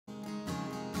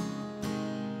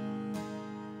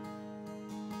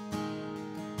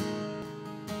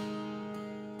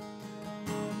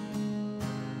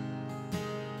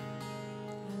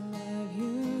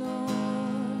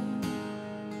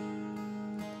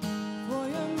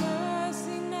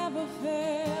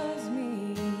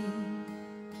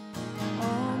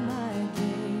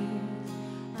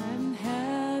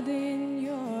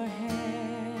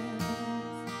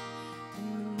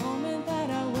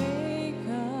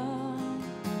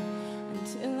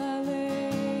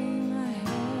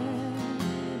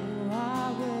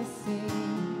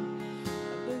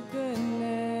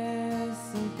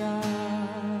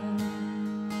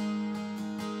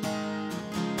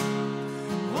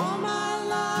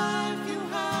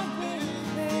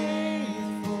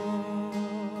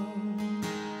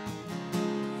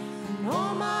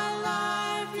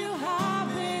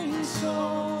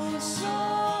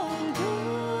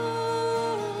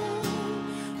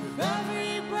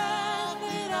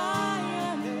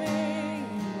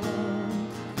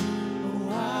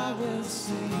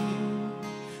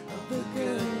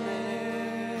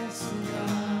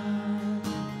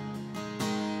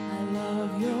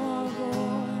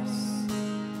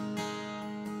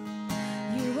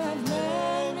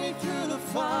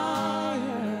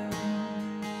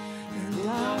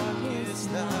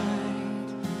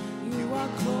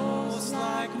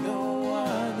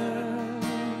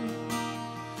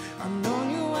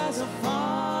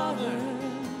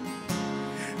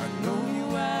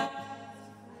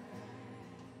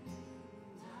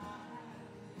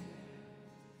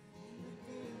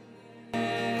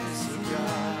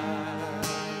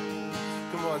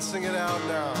Come on, sing it out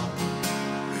now.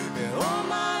 And all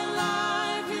my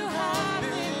life you have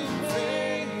been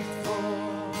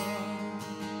faithful.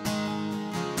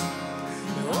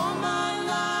 And all my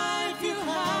life you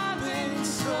have been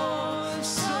so,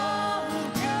 so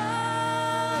good.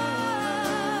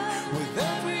 With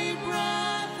every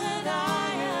breath that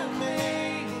I am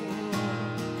able,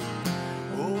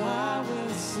 oh, I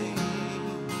will sing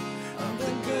of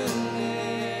the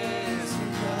goodness of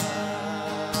God.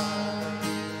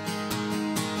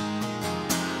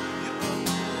 Your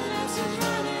goodness is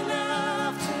running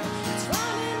after, it's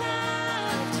running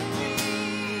after me.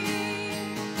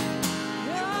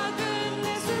 Your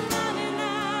goodness is running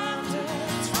after,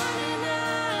 it's running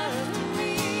after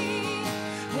me.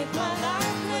 With my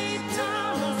life laid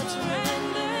down, I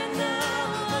surrender now.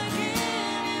 I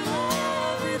give you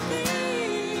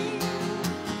everything.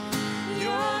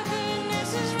 Your goodness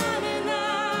is running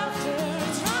after,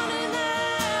 it's running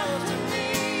after me.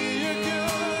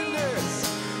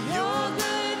 Your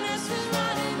goodness is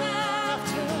running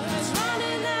after, it's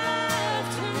running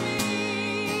after me.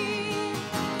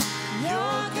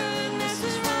 Your goodness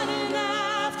is running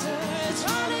after, it's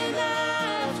running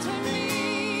after me.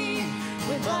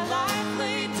 With my life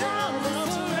laid down, I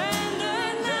surrender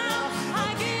now. I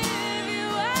give you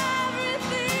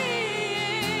everything.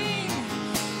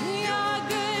 Your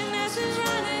goodness is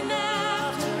running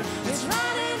after, it's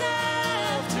running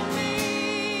after me.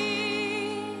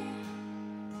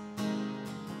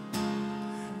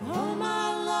 All my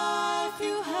life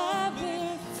you have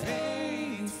been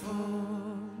faithful.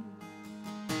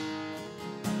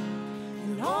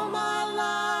 And all my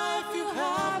life you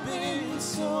have been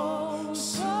so,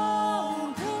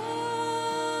 so good.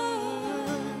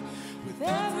 With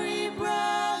every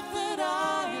breath that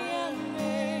I am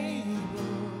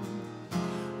able,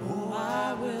 oh,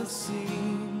 I will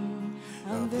sing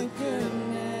of the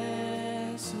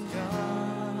goodness of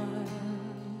God.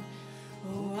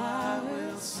 Oh, I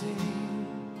will sing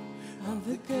of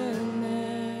the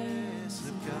goodness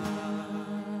of God.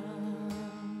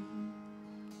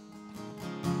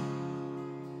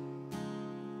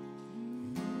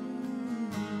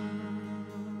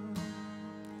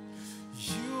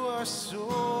 You are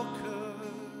so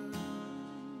good,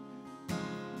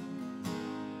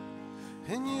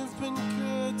 and you've been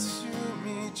good to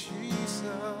me, Jesus.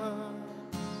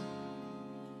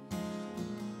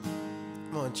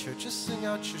 Come on, church, just sing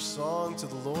out your song to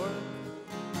the Lord.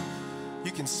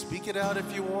 You can speak it out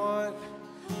if you want.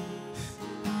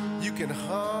 You can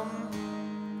hum.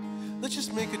 Let's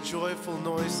just make a joyful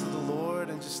noise to the Lord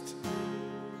and just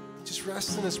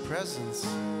rest in His presence.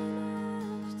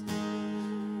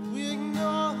 We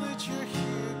acknowledge you're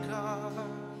here, God.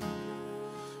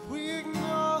 We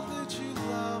acknowledge you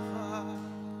love us.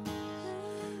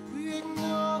 We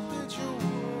acknowledge you're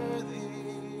worthy,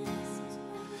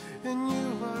 and you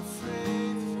are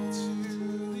faithful to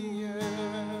the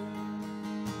end.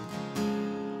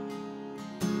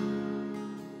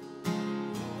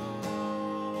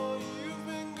 Oh, you've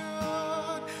been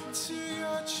good to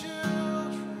your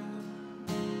children.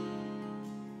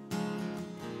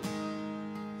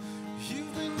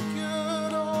 You've been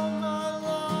good all my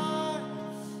life.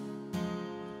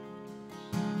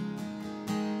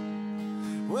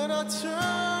 When I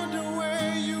turned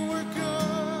away, you were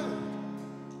good.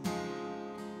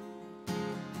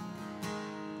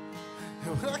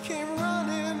 And when I came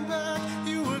running back,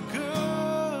 you were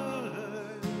good.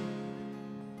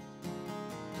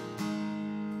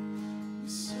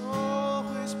 You've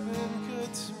always been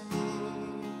good to me.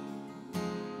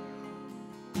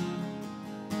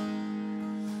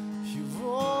 You've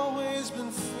always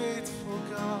been faithful,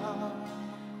 God.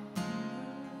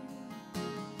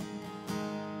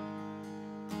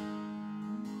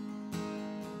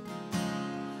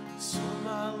 So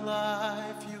my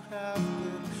life you have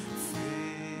been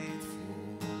faithful.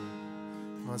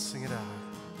 Come on, sing it out.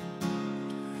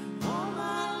 All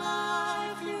my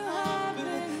life you have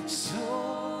been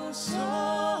so,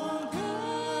 so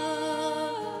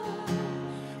good.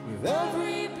 With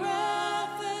every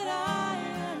breath that I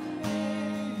am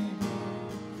able,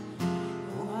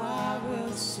 oh, I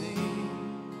will sing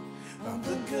of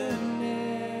the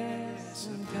goodness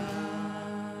of God.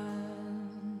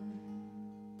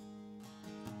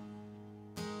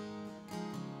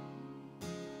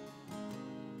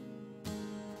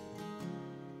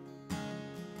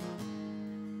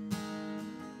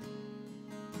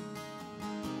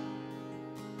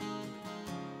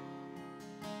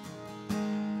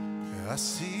 I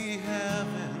see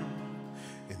heaven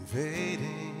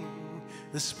invading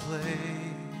this place.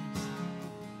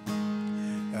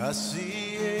 I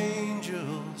see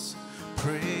angels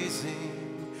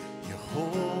praising your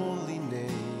holy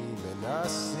name, and I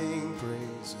sing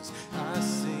praises, I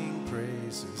sing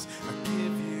praises. I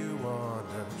give you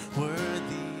honor,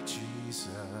 worthy Jesus.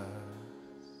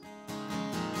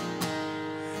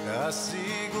 I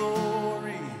see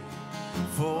glory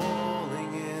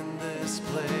falling in this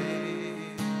place.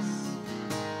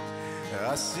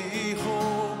 I see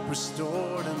hope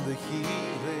restored in the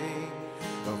healing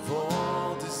of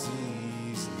all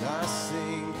disease. And I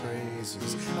sing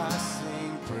praises, I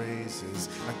sing praises.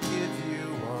 I give you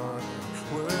honor,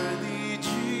 worthy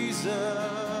Jesus.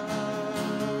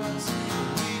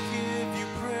 We give you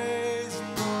praise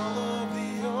and all of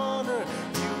the honor.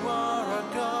 You are our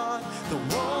God, the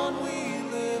one we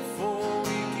live for.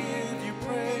 We give you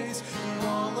praise and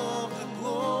all of the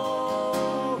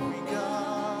glory,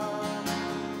 God.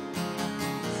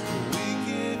 We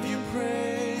give you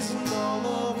praise and all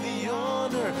of the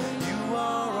honor. You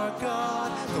are our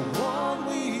God, the one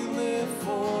we live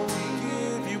for. We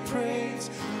give you praise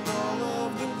and all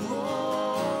of the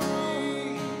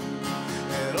glory,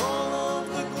 and all of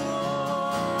the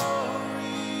glory,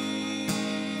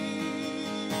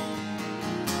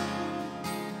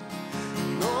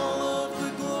 and all of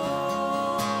the glory.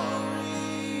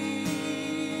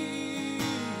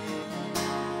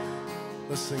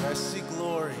 Listen, I see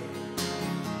glory.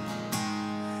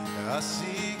 I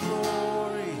see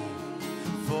glory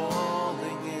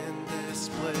falling in this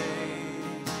place.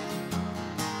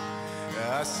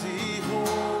 I see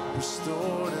hope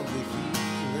restored in the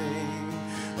healing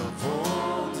of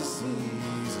all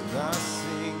disease. And I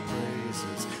sing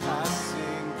praises, I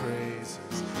sing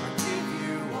praises. I give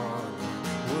you honor,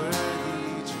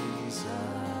 worthy Jesus.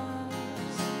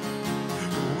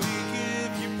 We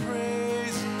give you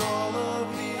praise and all of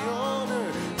the honor.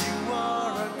 You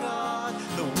are our God,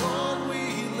 the one we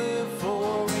live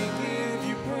for. We give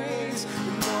you praise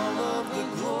and all of the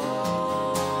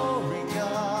glory,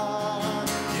 God.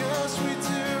 Yes, we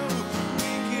do.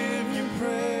 We give you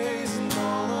praise and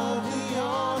all of the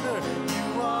honor. You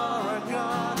are our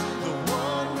God, the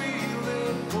one we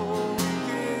live for. We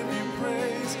give you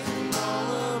praise and all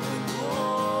of the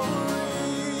glory,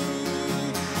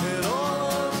 and all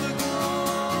of the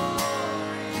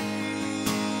glory.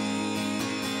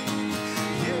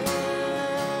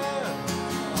 Yeah,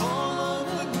 all of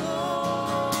the glory,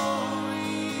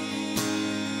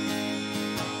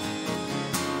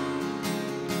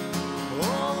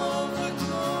 all of the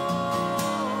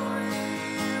glory.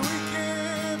 We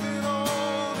give it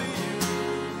all to you.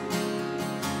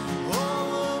 All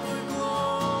of the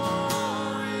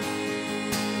glory.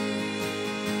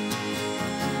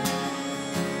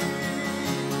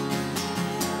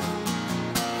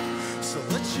 So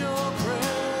let your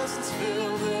presence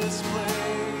fill this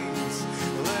place.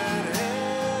 Let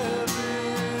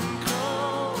heaven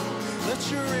come. Let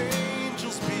your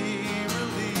angels be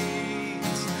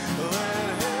released. Let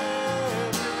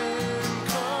heaven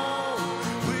come.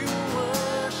 We will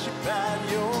worship at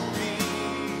your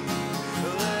feet.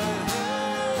 Let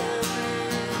heaven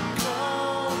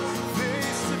come.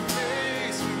 Face to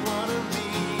face, we want to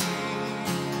meet.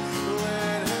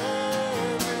 Let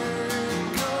heaven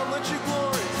come. Let your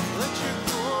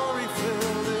glory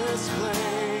fill this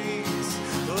place.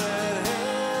 Let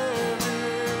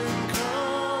heaven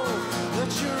come.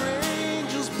 Let your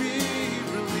angels be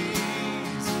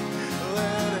released.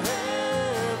 Let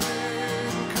heaven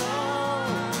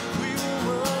come. We will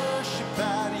worship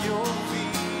at your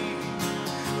feet.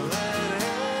 Let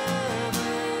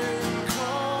heaven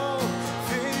come.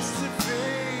 Face to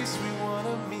face, we want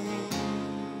to meet.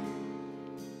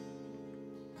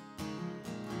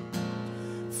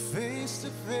 Face to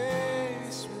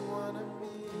face, we want to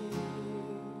meet.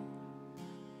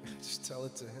 Just tell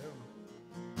it to him.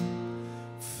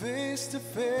 Face to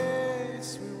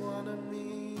face, we want to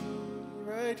meet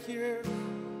right here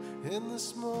in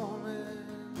this moment.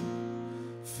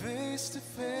 Face to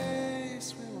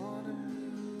face, we want to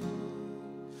meet,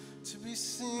 to be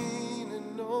seen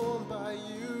and known by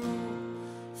you.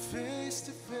 Face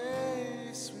to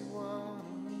face, we want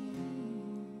to meet.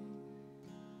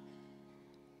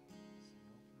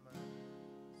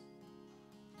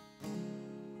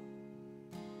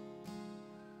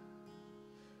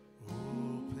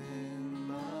 Open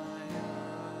my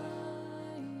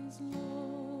eyes,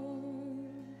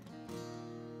 Lord.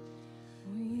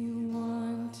 We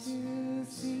want to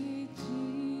see Jesus.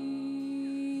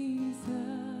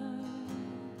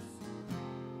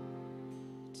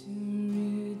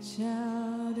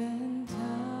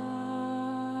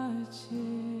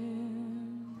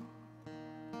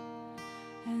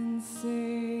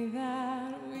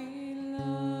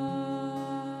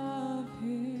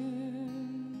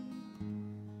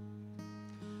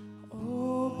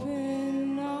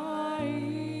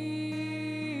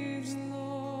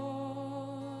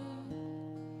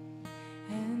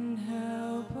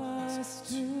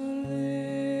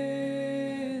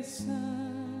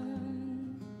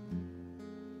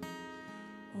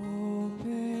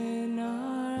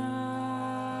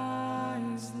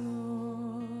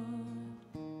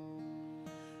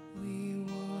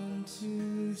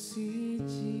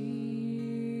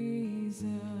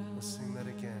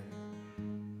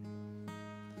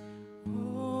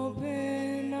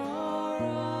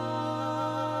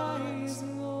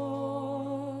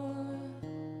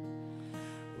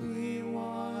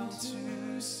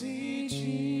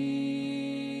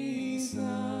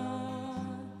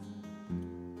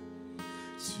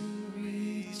 to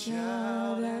reach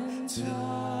out and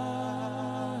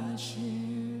touch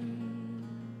him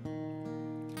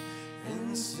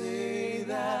and say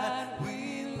that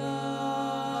we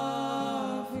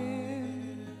love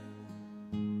him.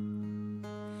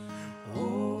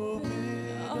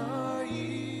 Open our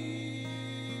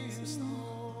ears,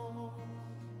 Lord,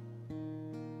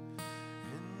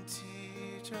 and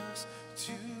teach us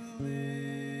to listen.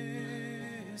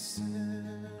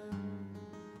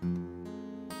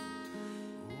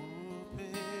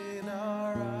 Open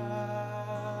our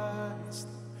eyes,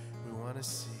 we want to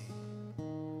see.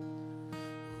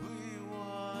 We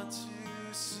want to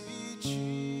see Jesus.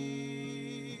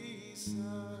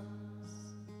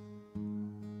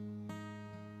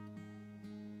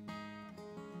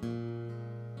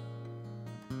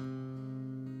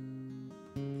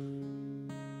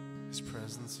 His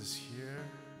presence is here.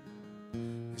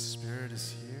 His Spirit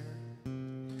is here.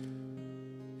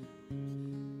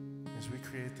 As we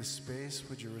create the space,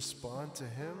 would you respond to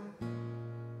him?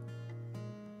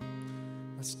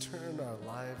 Let's turn our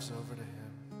lives over to him.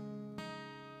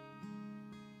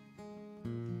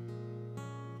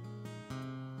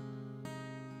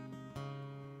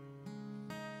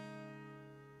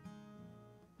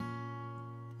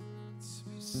 To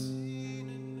be seen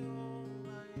and known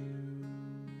by you.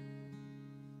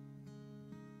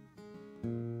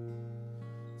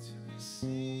 To be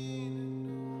seen and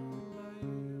known by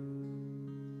you.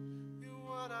 You're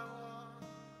what I want.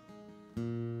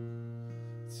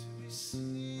 To be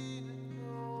seen and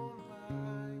known by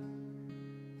you.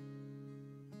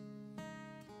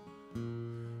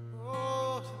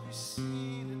 Oh, to be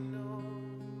seen and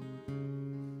known.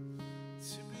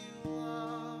 To be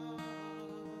loved.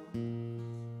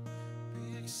 Be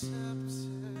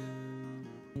accepted.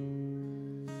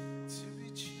 To be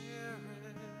cherished.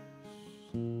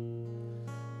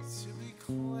 To be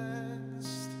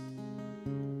cleansed.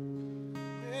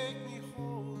 Make me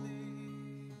holy.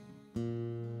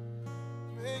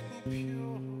 Make me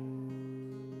pure.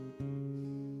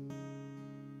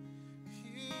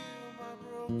 Heal my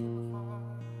broken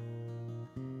heart.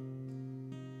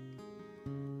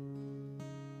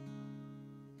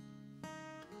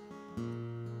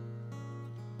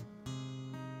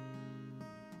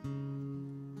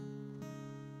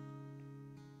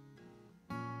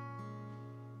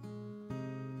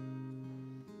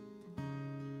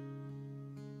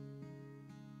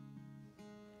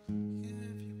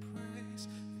 Give you praise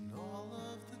and all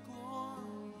of the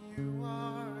glory. You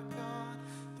are God,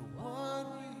 the one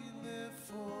we live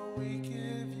for. We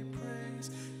give you praise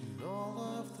and all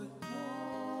of the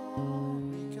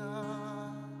glory,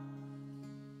 God.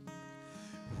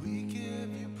 We give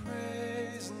you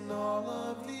praise and all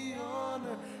of the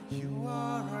honor. You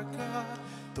are our God,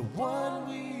 the one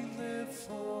we live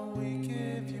for. We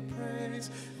give you praise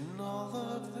and all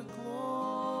of the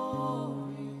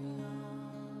glory, God.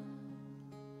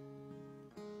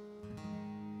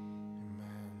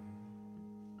 Amen.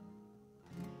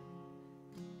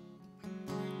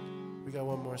 We got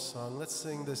one more song. Let's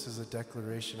sing this as a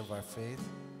declaration of our faith.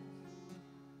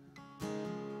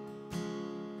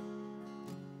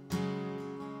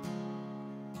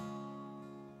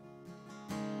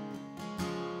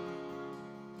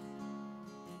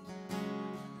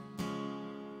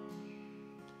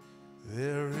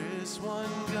 There is one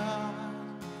God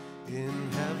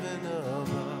in heaven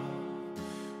above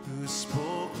who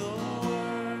spoke the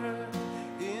word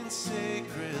in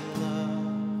sacred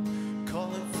love,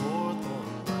 calling forth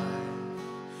on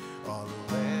life, on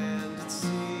land and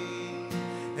sea,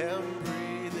 and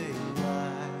breathing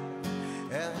life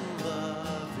and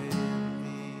love in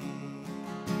me.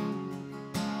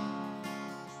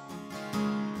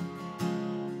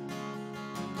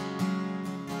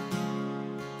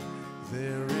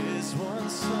 There is one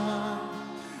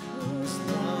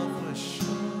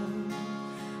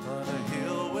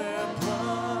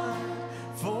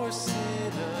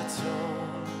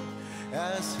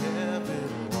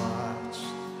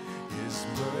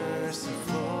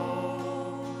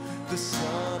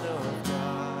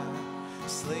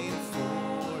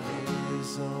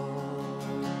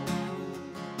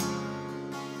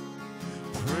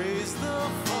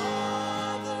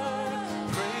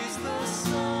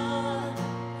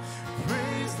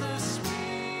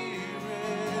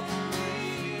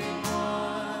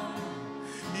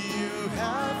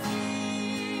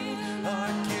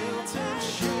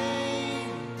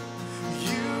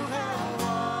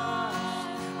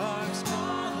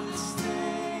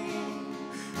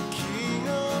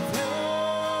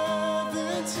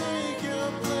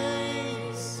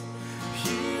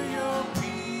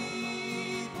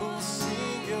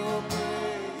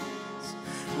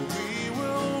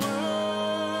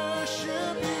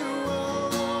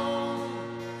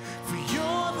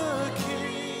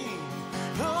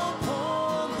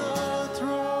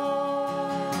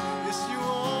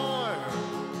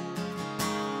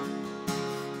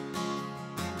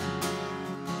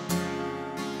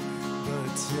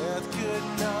death could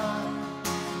not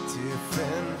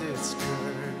defend its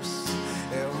curse,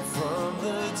 and from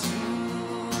the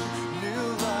tomb new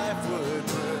life would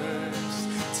burst.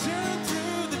 Turn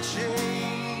through the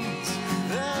chains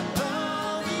that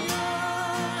bound the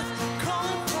earth,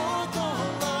 calling forth all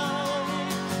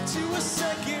life to a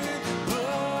second birth.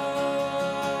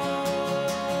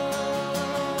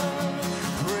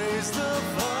 Praise the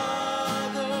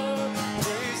Father,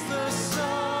 praise the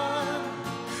Son,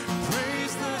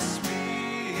 praise the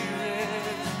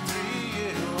Spirit, three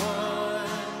in one.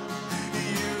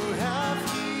 You have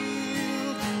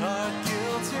healed our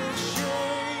guilt and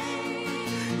shame.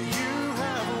 You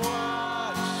have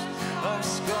washed our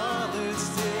scarlet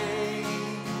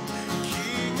stain.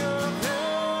 King of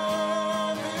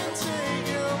heaven, take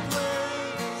your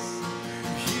place.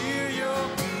 Hear your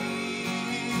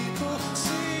people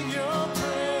sing your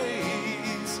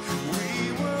praise. We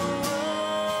will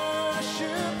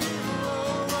worship you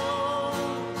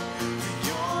alone.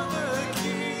 You're the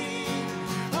King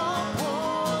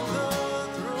upon the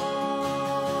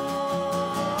throne.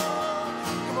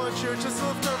 Come on, church, let's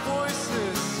lift our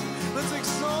voices. Let's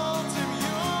exalt him.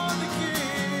 You're the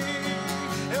King,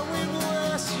 and we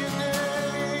bless your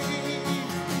name.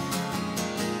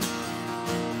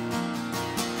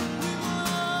 We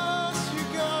bless you,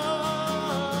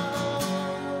 God.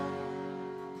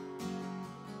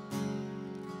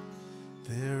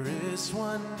 There is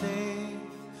one name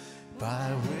by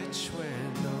which we're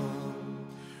known,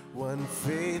 one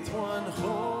faith, one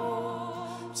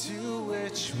hope, to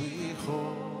which we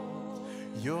hold.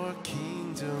 Your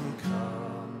kingdom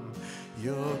come,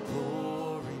 your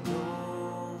glory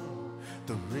known,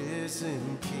 the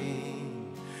risen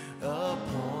King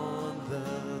upon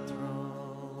the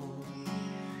throne.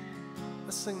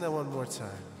 Let's sing that one more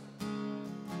time.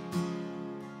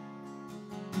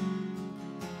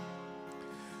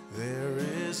 There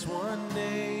is one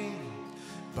name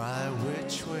by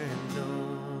which we're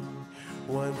known,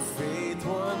 one faith,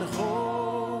 one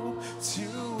hope, to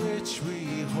which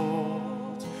we hold.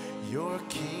 Your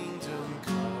kingdom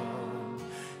come,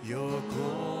 your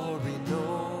glory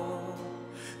known,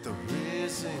 the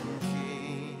risen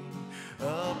King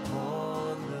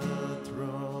upon the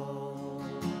throne.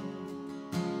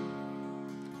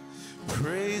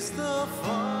 Praise the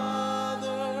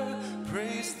Father,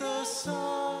 praise the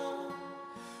Son,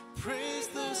 praise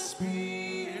the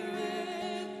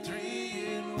Spirit, three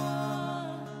in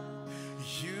one.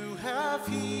 You have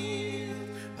healed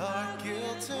our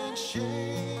guilt and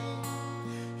shame.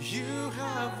 You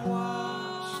have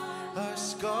washed our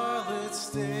scarlet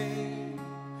stain.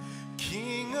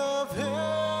 King of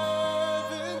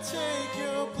heaven, take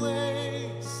your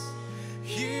place.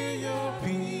 Hear your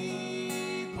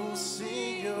people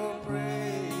sing your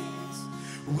praise.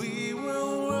 We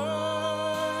will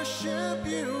worship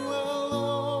you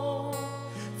alone,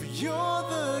 for you're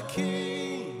the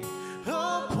King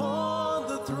upon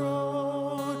the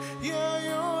throne. Yeah,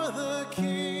 you're the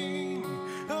King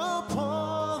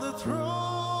upon the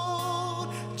throne.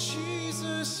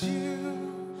 Jesus, you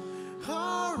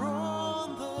are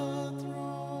on the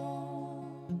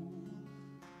throne.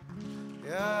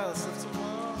 Yeah, let's lift him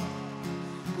up.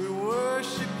 We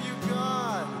worship you,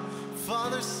 God,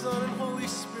 Father, Son, and Holy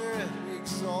Spirit. We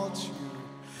exalt you.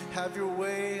 Have your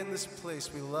way in this place.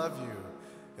 We love you.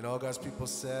 And all God's people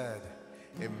said,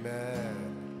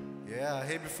 amen. Yeah,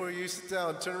 hey, before you sit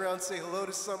down, turn around, say hello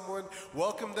to someone,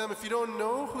 welcome them. If you don't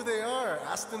know who they are,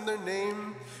 ask them their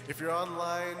name. If you're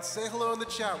online, say hello in the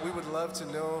chat. We would love to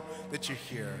know that you're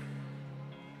here.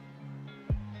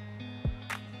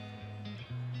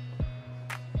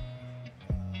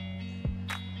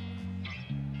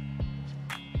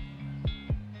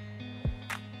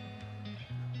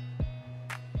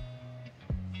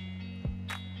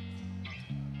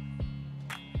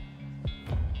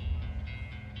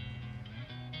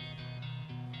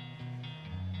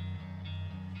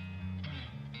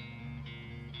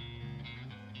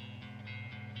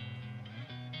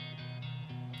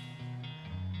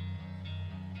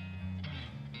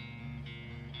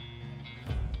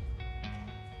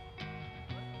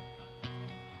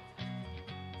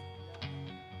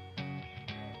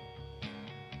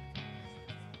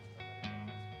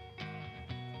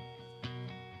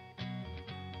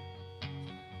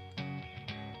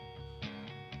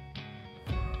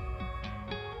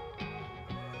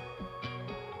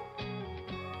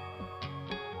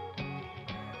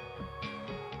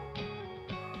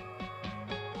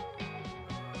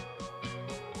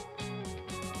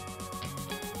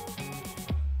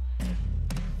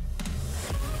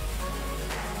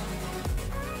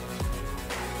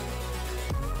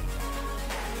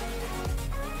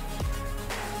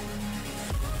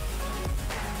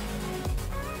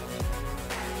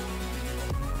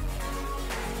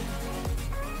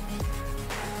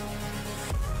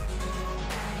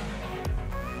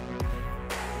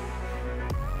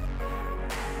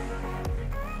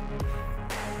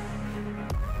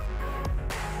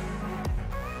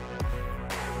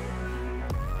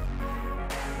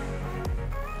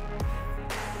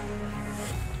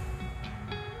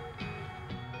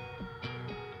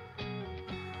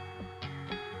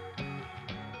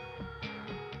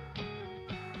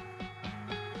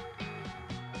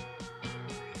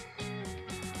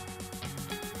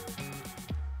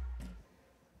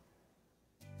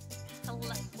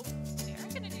 They are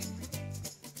going to do preview.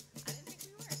 I didn't think we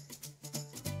were.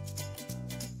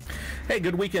 Hey,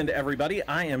 good weekend, everybody.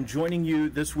 I am joining you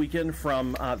this weekend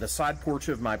from the side porch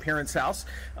of my parents' house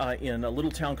in a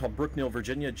little town called Brookneal,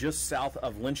 Virginia, just south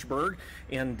of Lynchburg.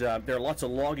 And there are lots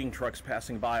of logging trucks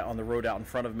passing by on the road out in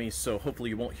front of me, so hopefully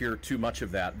you won't hear too much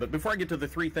of that. But before I get to the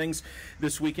three things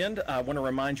this weekend, I want to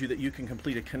remind you that you can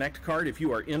complete a Connect card. If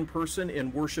you are in person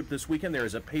in worship this weekend, there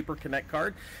is a paper Connect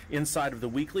card inside of the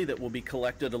weekly that will be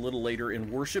collected a little later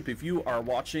in worship. If you are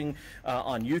watching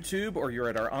on YouTube or you're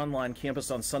at our online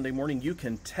campus on Sunday morning, you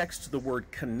can text the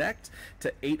word CONNECT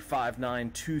to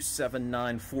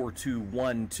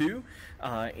 859-279-4212.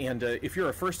 And if you're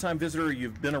a first-time visitor,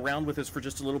 you've been around with us for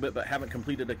just a little bit but haven't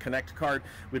completed a Connect card,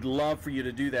 we'd love for you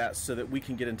to do that so that we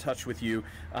can get in touch with you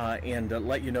and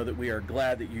let you know that we are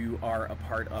glad that you are a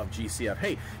part of GCF.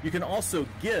 Hey, you can also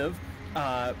give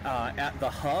at the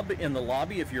hub in the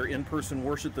lobby. If you're in-person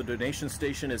worship, the donation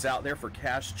station is out there for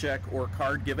cash, check, or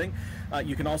card giving.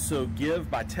 You can also give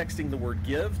by texting the word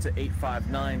GIVE to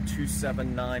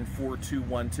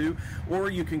 859-279-4212, or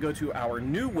you can go to our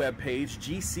new webpage,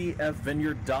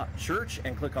 gcfvineyard.church,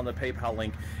 and click on the PayPal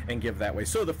link and give that way.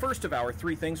 So the first of our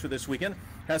three things for this weekend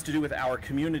has to do with our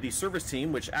community service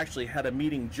team, which actually had a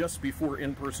meeting just before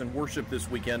in-person worship this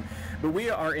weekend. But we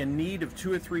are in need of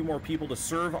 2 or 3 more people to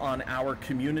serve on our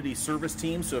community service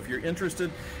team. So if you're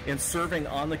interested in serving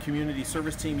on the community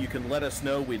service team, you can let us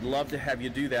know. We'd love to have you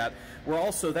do that.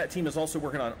 That team is also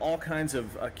working on all kinds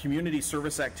of community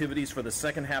service activities for the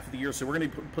second half of the year. So we're going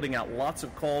to be putting out lots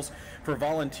of calls for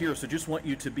volunteers. So just want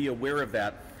you to be aware of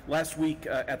that. Last week,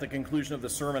 at the conclusion of the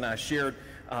sermon, I shared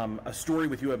a story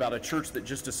with you about a church that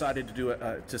just decided to do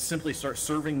to simply start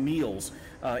serving meals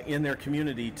in their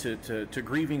community to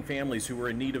grieving families who were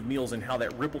in need of meals, and how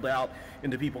that rippled out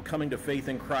into people coming to faith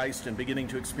in Christ and beginning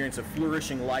to experience a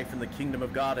flourishing life in the kingdom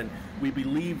of God. And we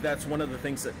believe that's one of the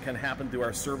things that can happen through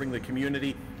our serving the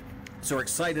community. So we're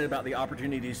excited about the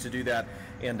opportunities to do that,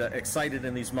 and excited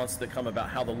in these months to come about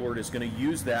how the Lord is going to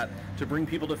use that to bring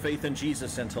people to faith in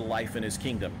Jesus and to life in His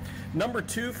kingdom. Number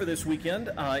 2 for this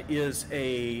weekend is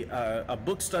a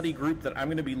book study group that I'm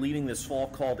going to be leading this fall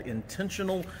called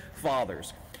Intentional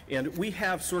Fathers. And we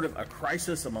have sort of a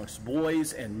crisis amongst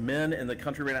boys and men in the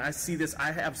country right now. I see this.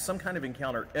 I have some kind of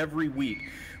encounter every week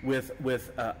with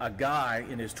a guy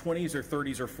in his 20s or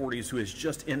 30s or 40s who is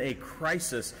just in a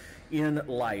crisis in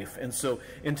life. And so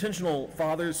Intentional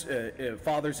Fathers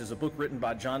is a book written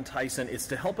by John Tyson. It's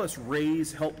to help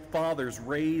fathers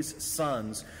raise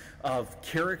sons of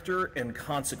character and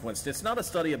consequence. It's not a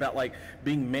study about like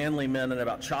being manly men and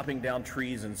about chopping down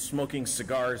trees and smoking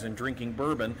cigars and drinking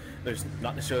bourbon. There's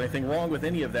not necessarily anything wrong with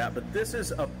any of that, but this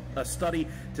is a study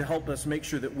to help us make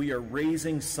sure that we are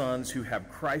raising sons who have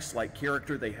Christ-like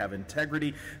character, they have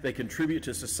integrity, they contribute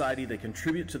to society, they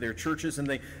contribute to their churches, and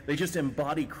they just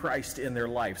embody Christ in their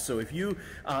life. So if you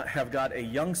have got a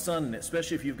young son, and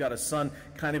especially if you've got a son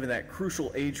kind of in that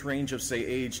crucial age range of, say,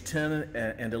 age 10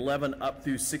 and 11 up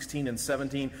through 16 and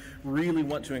 17, really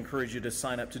want to encourage you to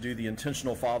sign up to do the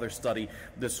Intentional Father study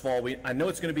this fall. I know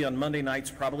it's going to be on Monday nights,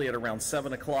 probably at around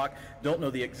 7 o'clock. Don't know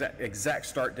the exact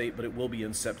start date, but it will be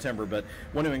in September. But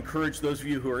want to encourage those of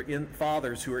you who are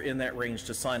fathers who are in that range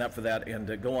to sign up for that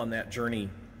and go on that journey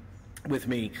with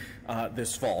me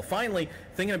this fall. Finally,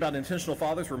 thinking about Intentional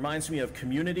Fathers reminds me of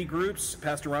community groups.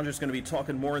 Pastor Roger is going to be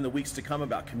talking more in the weeks to come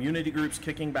about community groups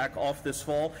kicking back off this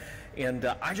fall. And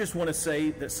I just want to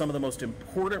say that some of the most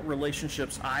important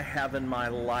relationships I have in my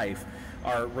life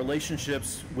are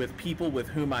relationships with people with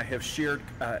whom I have shared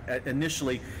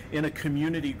initially in a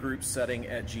community group setting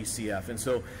at GCF. And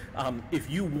so if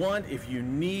you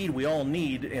need, we all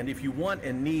need, and if you want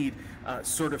and need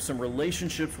sort of some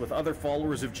relationships with other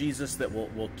followers of Jesus that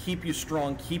will keep you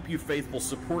strong, keep you faithful,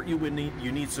 support you when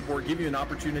you need support, give you an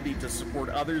opportunity to support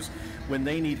others when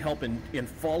they need help in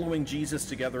following Jesus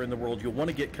together in the world, you'll want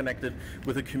to get connected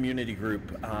with a community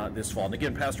group this fall. And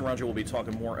again, Pastor Roger will be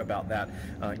talking more about that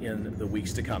in the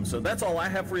weeks to come. So that's all I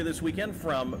have for you this weekend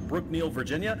from Brookneal,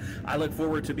 Virginia. I look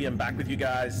forward to being back with you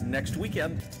guys next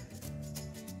weekend.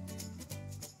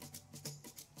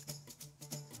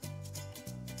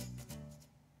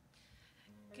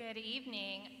 Good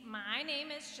evening. My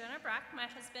name is Jenna Brock. My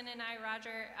husband and I,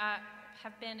 Roger,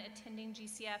 have been attending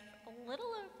GCF a little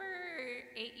over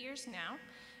 8 years now.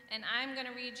 And I'm going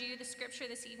to read you the scripture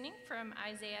this evening from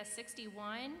Isaiah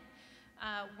 61,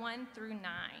 1 through 9.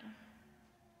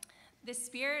 The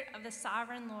Spirit of the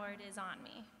Sovereign Lord is on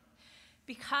me,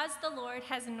 because the Lord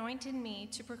has anointed me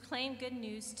to proclaim good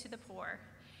news to the poor.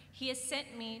 He has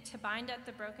sent me to bind up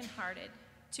the brokenhearted,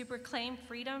 to proclaim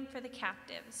freedom for the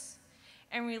captives,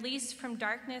 and release from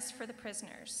darkness for the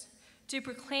prisoners, to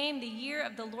proclaim the year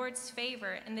of the Lord's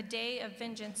favor and the day of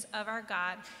vengeance of our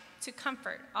God, to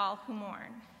comfort all who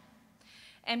mourn,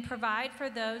 and provide for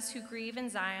those who grieve in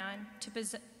Zion,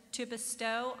 to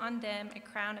bestow on them a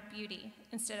crown of beauty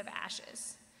instead of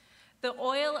ashes, the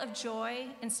oil of joy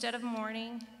instead of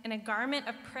mourning, and a garment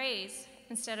of praise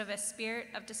instead of a spirit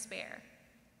of despair.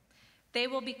 They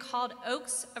will be called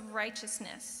oaks of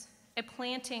righteousness, a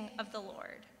planting of the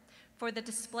Lord, for the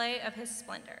display of his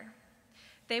splendor.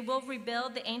 They will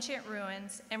rebuild the ancient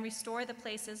ruins and restore the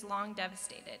places long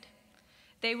devastated.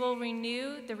 They will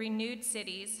renew the ruined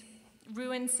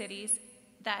cities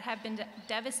that have been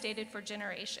devastated for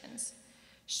generations.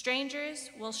 Strangers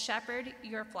will shepherd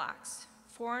your flocks.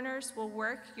 Foreigners will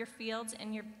work your fields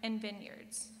and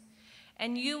vineyards.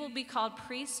 And you will be called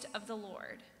priests of the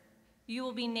Lord. You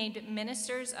will be named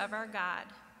ministers of our God.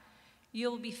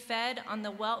 You will be fed on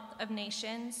the wealth of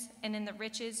nations, and in the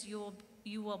riches you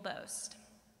will boast.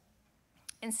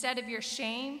 Instead of your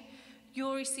shame, you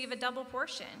will receive a double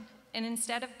portion, and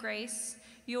instead of grace,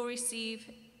 you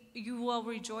will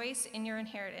rejoice in your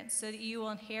inheritance, so that you will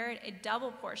inherit a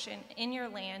double portion in your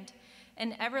land,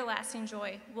 and everlasting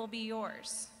joy will be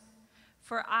yours.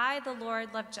 For I, the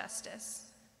Lord, love justice.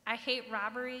 I hate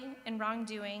robbery and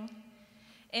wrongdoing.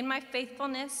 In my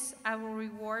faithfulness, I will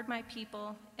reward my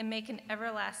people and make an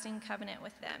everlasting covenant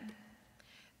with them.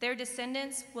 Their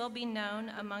descendants will be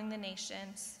known among the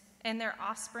nations, and their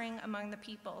offspring among the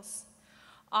peoples.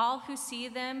 All who see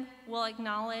them will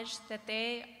acknowledge that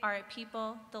they are a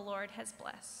people the Lord has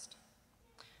blessed.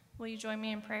 Will you join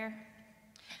me in prayer?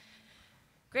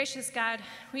 Gracious God,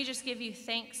 we just give you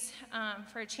thanks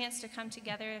for a chance to come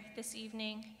together this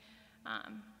evening,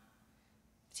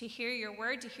 to hear your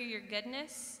word, to hear your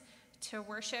goodness, to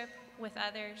worship with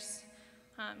others,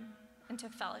 and to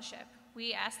fellowship.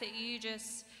 We ask that you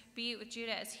just be with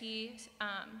Judah as he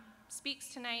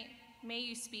speaks tonight. May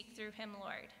you speak through him,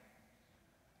 Lord.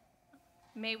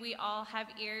 May we all have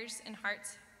ears and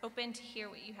hearts open to hear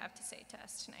what you have to say to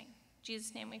us tonight. In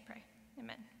Jesus' name we pray.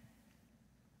 Amen.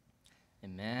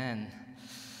 Amen.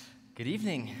 Good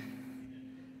evening.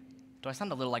 Do I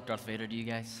sound a little like Darth Vader to you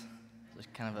guys? There's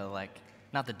kind of a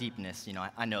not the deepness,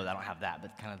 I know that I don't have that,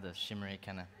 but kind of the shimmery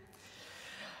kind of.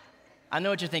 I know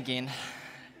what you're thinking.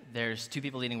 There's two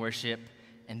people leading worship,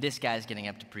 and this guy's getting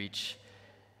up to preach.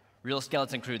 Real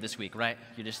skeleton crew this week, right?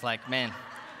 You're just like, man,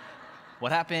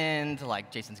 what happened?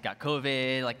 Jason's got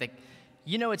COVID.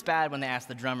 It's bad when they ask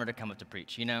the drummer to come up to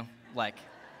preach,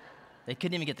 they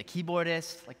couldn't even get the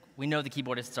keyboardist. We know the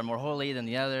keyboardists are more holy than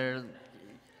the other.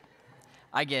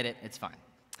 I get it, it's fine.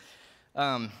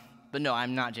 But no,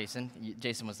 I'm not Jason.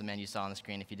 Jason was the man you saw on the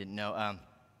screen if you didn't know.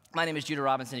 My name is Judah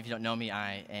Robinson. If you don't know me,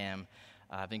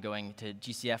 I've been going to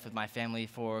GCF with my family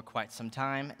for quite some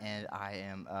time, and I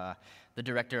am the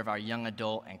director of our young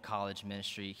adult and college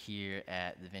ministry here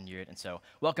at the Vineyard. And so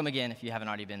welcome again if you haven't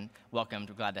already been welcomed.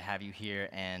 We're glad to have you here,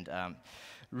 and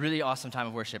really awesome time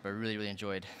of worship. I really, really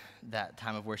enjoyed that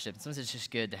time of worship. Sometimes it's just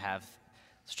good to have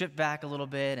stripped back a little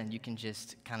bit, and you can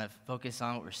just kind of focus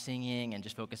on what we're singing and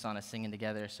just focus on us singing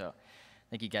together. So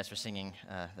thank you guys for singing.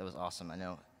 That was awesome. I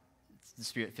know the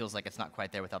Spirit feels like it's not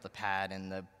quite there without the pad and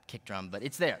the kick drum, but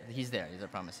it's there. He's there. I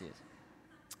promise he is.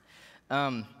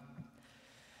 I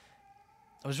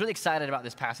was really excited about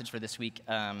this passage for this week.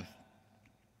 And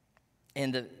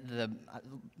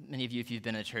many of you, if you've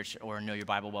been in a church or know your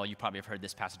Bible well, you probably have heard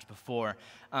this passage before.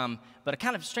 But a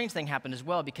kind of strange thing happened as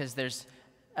well, because there's,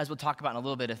 as we'll talk about in a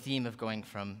little bit, a theme of going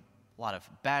from a lot of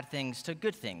bad things to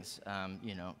good things.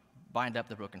 Bind up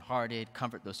the brokenhearted,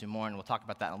 comfort those who mourn. We'll talk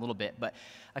about that in a little bit. But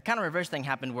a kind of reverse thing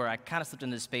happened where I kind of slipped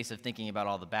into the space of thinking about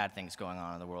all the bad things going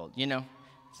on in the world.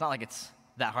 It's not like it's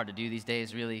that hard to do these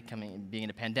days, really, being in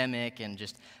a pandemic, and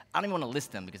just, I don't even want to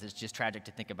list them because it's just tragic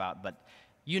to think about. But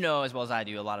as well as I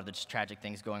do, a lot of the just tragic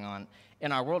things going on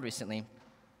in our world recently.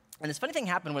 And this funny thing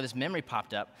happened where this memory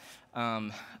popped up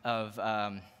of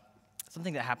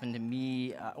something that happened to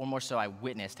me, or more so I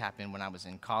witnessed happen when I was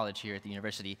in college here at the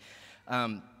university.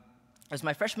 It was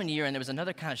my freshman year, and there was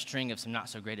another kind of string of some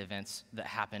not-so-great events that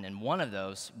happened, and one of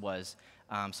those was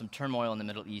some turmoil in the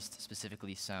Middle East,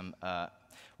 specifically some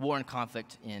war and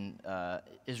conflict in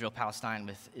Israel-Palestine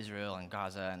with Israel and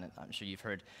Gaza, and I'm sure you've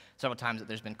heard several times that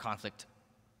there's been conflict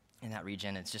in that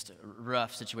region. It's just a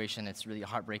rough situation. It's really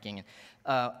heartbreaking.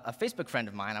 A Facebook friend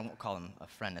of mine, I won't call him a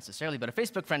friend necessarily, but a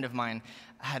Facebook friend of mine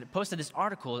had posted this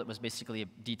article that was basically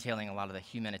detailing a lot of the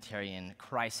humanitarian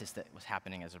crisis that was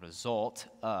happening as a result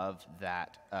of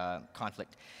that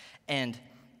conflict. And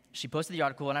she posted the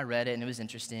article, and I read it, and it was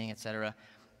interesting, etc.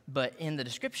 But in the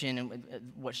description,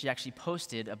 what she actually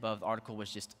posted above the article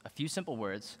was just a few simple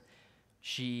words.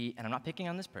 And I'm not picking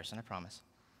on this person, I promise.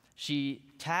 She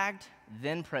tagged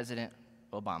then President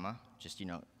Obama, just,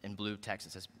 in blue text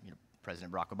it says,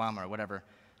 President Barack Obama or whatever,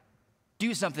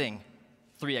 do something,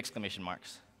 3 exclamation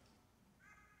marks.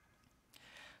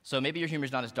 So maybe your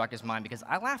humor's not as dark as mine, because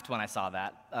I laughed when I saw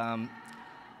that.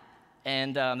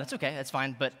 And that's okay, that's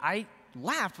fine. But I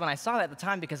laughed when I saw that at the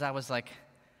time because I was like,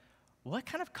 what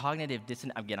kind of cognitive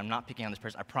dissonance, again, I'm not picking on this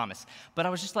person, I promise, but I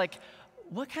was just like,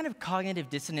 what kind of cognitive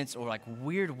dissonance or like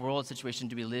weird world situation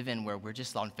do we live in where we're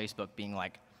just on Facebook being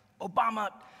like, Obama,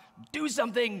 do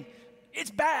something,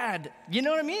 it's bad. You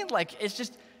know what I mean? Like,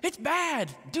 it's bad,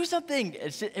 do something.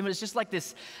 It was just like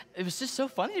this, it was just so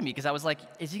funny to me because I was like,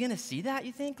 is he gonna see that,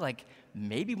 you think? Like,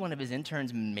 maybe one of his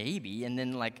interns, maybe, and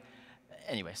then like,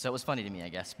 anyway, so it was funny to me, I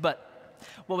guess. But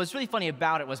what was really funny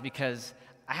about it was because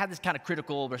I had this kind of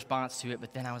critical response to it,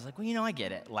 but then I was like, well, I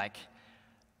get it. Like,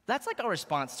 that's like our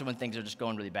response to when things are just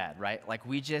going really bad, right? Like,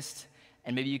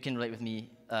 and maybe you can relate with me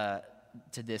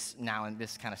to this now in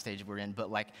this kind of stage we're in, but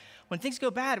like, when things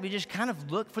go bad, we just kind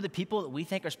of look for the people that we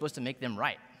think are supposed to make them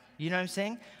right. You know what I'm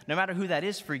saying? No matter who that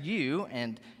is for you,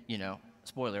 and,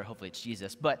 spoiler, hopefully it's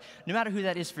Jesus, but no matter who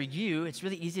that is for you, it's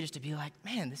really easy just to be like,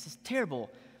 man, this is terrible.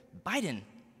 Biden,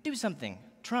 do something.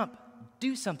 Trump,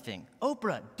 do something.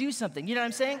 Oprah, do something. You know what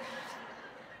I'm saying?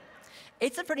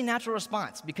 It's a pretty natural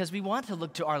response because we want to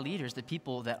look to our leaders, the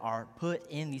people that are put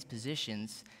in these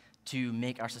positions to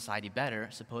make our society better,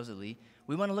 supposedly.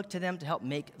 We want to look to them to help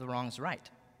make the wrongs right.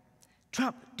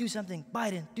 Trump, do something.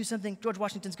 Biden, do something. George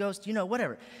Washington's ghost,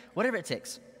 whatever it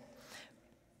takes.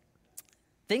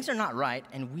 Things are not right,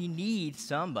 and we need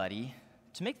somebody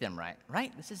to make them right,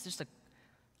 right? This is just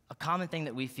a common thing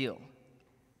that we feel.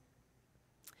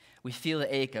 We feel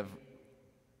the ache of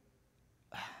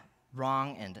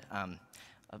wrong, and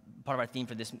part of our theme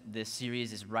for this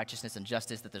series is righteousness and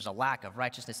justice, that there's a lack of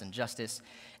righteousness and justice,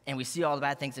 and we see all the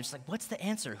bad things, and it's like, what's the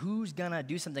answer? Who's gonna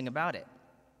do something about it?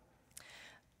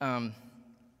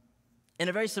 In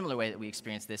a very similar way that we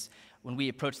experience this, when we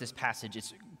approach this passage,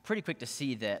 it's pretty quick to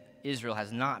see that Israel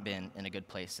has not been in a good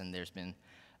place, and there's been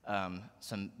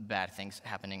some bad things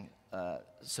happening,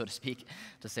 so to speak,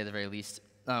 to say the very least.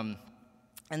 And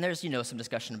there's, some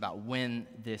discussion about when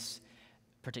this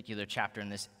particular chapter in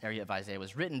this area of Isaiah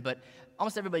was written, but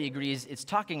almost everybody agrees it's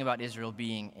talking about Israel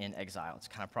being in exile. It's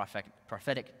kind of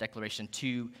prophetic declaration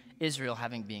to Israel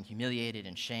having been humiliated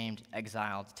and shamed,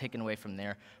 exiled, taken away from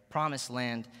their promised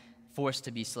land, forced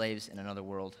to be slaves in another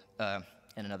world,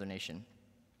 in another nation.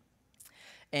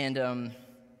 And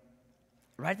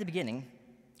right at the beginning,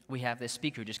 we have this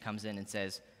speaker who just comes in and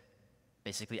says,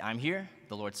 basically, I'm here,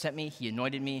 the Lord sent me, he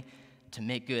anointed me to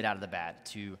make good out of the bad,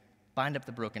 to bind up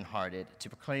the brokenhearted, to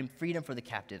proclaim freedom for the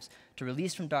captives, to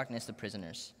release from darkness the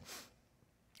prisoners.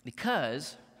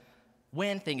 Because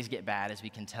when things get bad, as we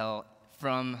can tell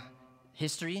from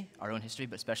history, our own history,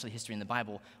 but especially history in the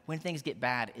Bible, when things get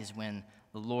bad is when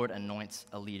the Lord anoints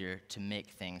a leader to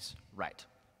make things right.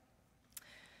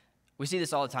 We see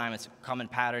this all the time. It's a common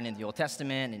pattern in the Old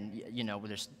Testament, and where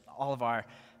there's all of our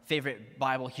favorite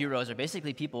Bible heroes are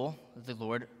basically people that the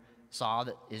Lord saw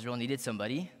that Israel needed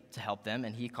somebody to help them,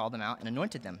 and he called them out and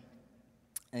anointed them.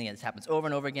 And again, this happens over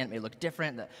and over again. It may look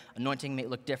different. The anointing may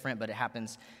look different, but it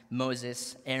happens.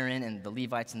 Moses, Aaron, and the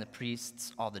Levites and the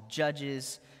priests, all the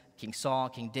judges, King Saul,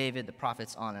 King David, the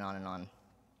prophets, on and on and on.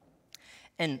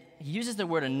 And he uses the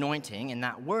word anointing, and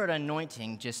that word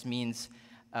anointing just means,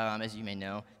 as you may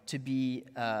know, to be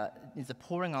the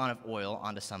pouring on of oil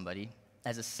onto somebody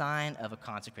as a sign of a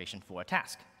consecration for a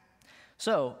task.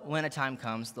 So when a time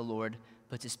comes, the Lord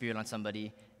puts his spirit on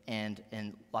somebody, and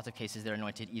in lots of cases they're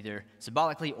anointed either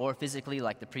symbolically or physically,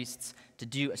 like the priests, to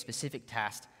do a specific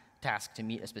task to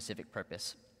meet a specific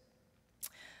purpose.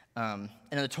 And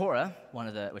in the Torah,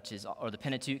 or the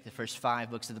Pentateuch, the first 5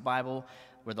 books of the Bible,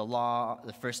 where the law,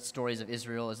 the first stories of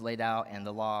Israel is laid out, and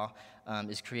the law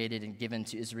is created and given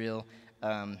to Israel,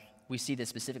 we see this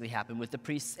specifically happen with the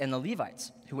priests and the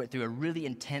Levites, who went through a really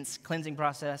intense cleansing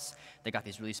process. They got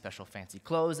these really special fancy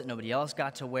clothes that nobody else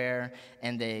got to wear,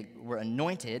 and they were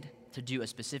anointed to do a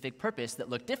specific purpose that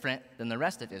looked different than the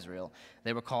rest of Israel.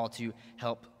 They were called to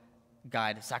help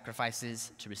guide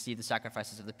sacrifices, to receive the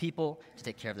sacrifices of the people, to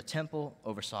take care of the temple,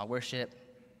 oversaw worship,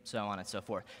 so on and so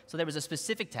forth. So there was a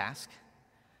specific task.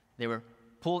 They were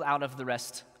pulled out of the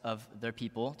rest of their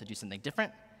people to do something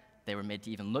different. They were made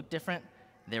to even look different.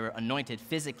 They were anointed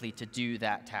physically to do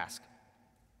that task.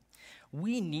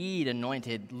 We need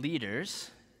anointed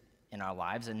leaders in our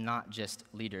lives, and not just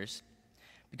leaders,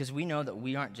 because we know that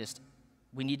we aren't just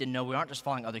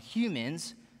following other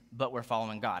humans, but we're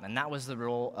following God. And that was the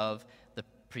role of the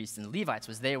priests and the Levites,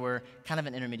 was they were kind of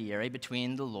an intermediary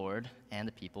between the Lord and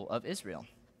the people of Israel.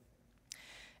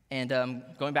 And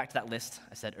going back to that list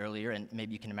I said earlier, and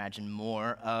maybe you can imagine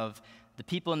more of the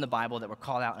people in the Bible that were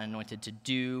called out and anointed to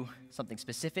do something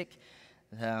specific.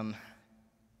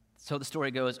 So the story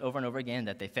goes over and over again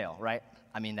that they fail, right?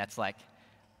 I mean, that's like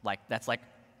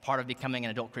part of becoming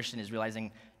an adult Christian is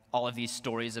realizing all of these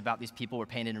stories about these people were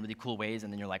painted in really cool ways,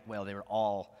 and then you're like, well, they were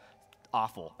all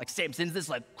awful. Like Samson's this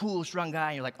like cool, strong guy,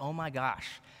 and you're like, oh my gosh,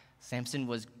 Samson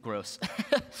was gross.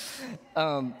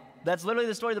 That's literally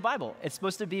the story of the Bible. It's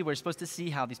supposed to be, we're supposed to see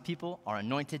how these people are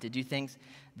anointed to do things.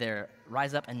 They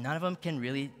rise up, and none of them can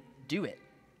really do it.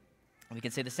 And we can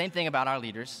say the same thing about our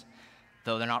leaders,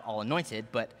 though they're not all anointed,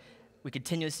 but we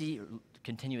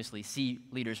continuously see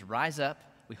leaders rise up.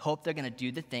 We hope they're going to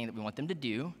do the thing that we want them to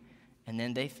do, and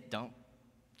then they don't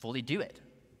fully do it.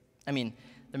 I mean,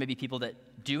 there may be people that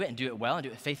do it and do it well and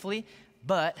do it faithfully,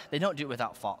 but they don't do it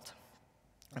without fault.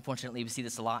 Unfortunately, we see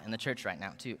this a lot in the church right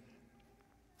now, too.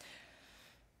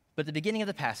 But at the beginning of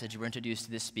the passage, we're introduced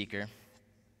to this speaker,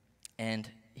 and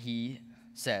he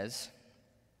says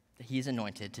that he is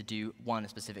anointed to do one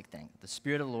specific thing. The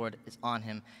Spirit of the Lord is on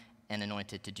him and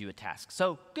anointed to do a task.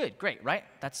 So good, great, right?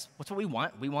 That's what we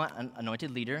want. We want an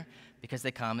anointed leader because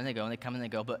they come and they go and they come and they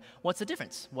go. But what's the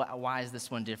difference? Why is this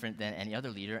one different than any other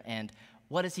leader? And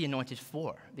what is he anointed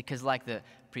for? Because like the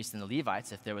priests and the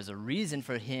Levites, if there was a reason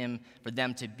for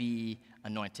them to be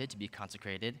anointed, to be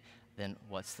consecrated, then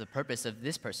what's the purpose of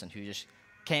this person who just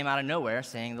came out of nowhere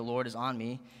saying, the Lord is on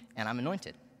me and I'm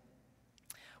anointed?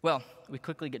 Well, we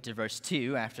quickly get to verse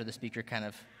 2 after the speaker kind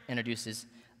of introduces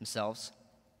themselves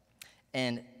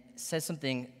and says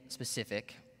something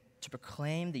specific: to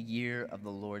proclaim the year of the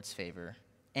Lord's favor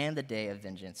and the day of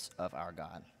vengeance of our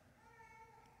God.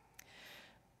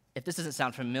 If this doesn't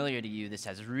sound familiar to you, this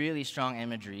has really strong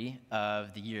imagery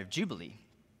of the year of Jubilee,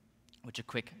 which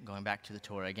going back to the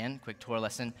Torah again, quick Torah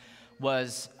lesson,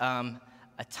 was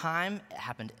a time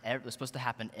it was supposed to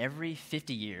happen every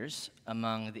 50 years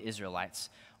among the Israelites,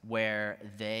 where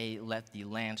they let the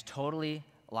land totally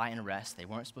lie in rest. They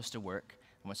weren't supposed to work.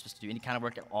 They weren't supposed to do any kind of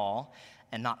work at all.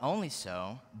 And not only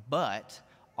so, but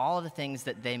all of the things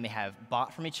that they may have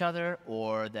bought from each other,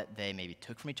 or that they maybe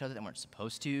took from each other that weren't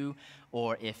supposed to,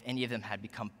 or if any of them had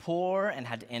become poor and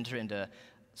had to enter into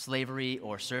slavery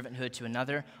or servanthood to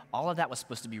another, all of that was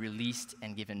supposed to be released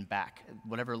and given back.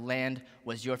 Whatever land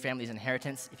was your family's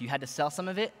inheritance, if you had to sell some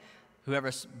of it,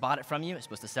 whoever bought it from you is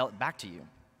supposed to sell it back to you.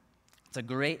 It's a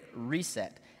great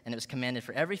reset, and it was commanded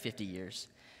for every 50 years.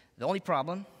 The only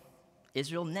problem,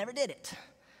 Israel never did it.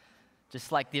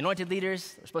 Just like the anointed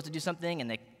leaders were supposed to do something and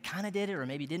they kind of did it or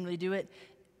maybe didn't really do it,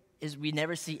 is we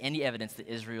never see any evidence that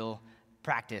Israel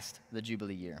practiced the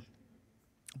Jubilee year.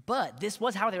 But this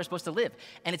was how they were supposed to live.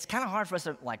 And it's kind of hard for us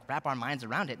to wrap our minds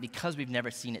around it because we've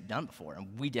never seen it done before.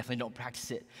 And we definitely don't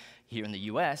practice it here in the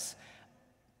U.S.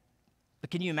 But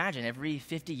can you imagine every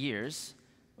 50 years,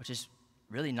 which is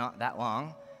really not that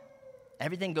long,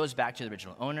 everything goes back to the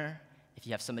original owner. If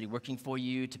you have somebody working for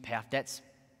you to pay off debts,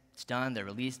 it's done, they're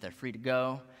released, they're free to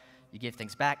go. You give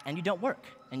things back, and you don't work.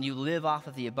 And you live off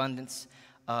of the abundance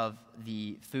of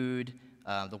the food,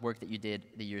 the work that you did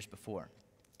the years before.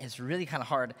 It's really kind of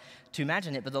hard to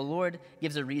imagine it, but the Lord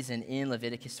gives a reason in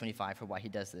Leviticus 25 for why he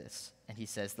does this. And he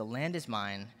says, "The land is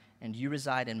mine, and you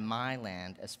reside in my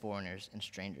land as foreigners and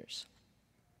strangers."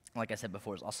 Like I said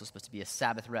before, it's also supposed to be a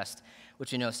Sabbath rest,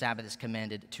 which we know Sabbath is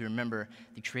commanded to remember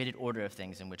the created order of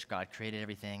things in which God created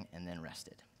everything and then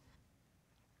rested.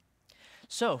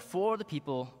 So for the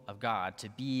people of God to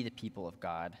be the people of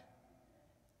God,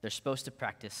 they're supposed to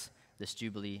practice this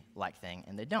Jubilee-like thing,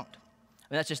 and they don't.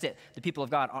 I mean, that's just it. The people of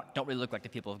God don't really look like the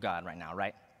people of God right now,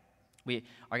 right? We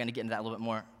are going to get into that a little bit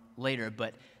more later,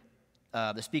 but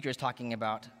the speaker is talking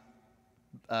about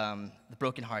the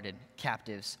brokenhearted,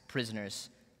 captives, prisoners,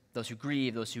 those who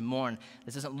grieve, those who mourn.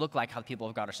 This doesn't look like how the people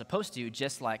of God are supposed to,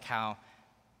 just like how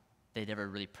they never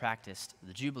really practiced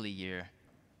the Jubilee year,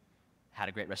 had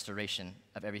a great restoration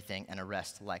of everything and a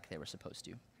rest like they were supposed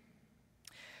to.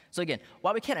 So again,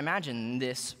 while we can't imagine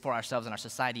this for ourselves and our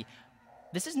society,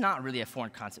 this is not really a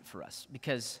foreign concept for us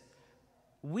because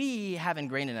we have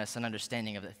ingrained in us an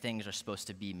understanding of that things are supposed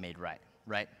to be made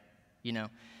right? You know,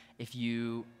 if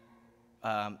you,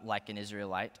 like an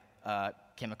Israelite,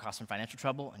 came across some financial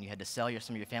trouble and you had to sell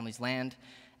some of your family's land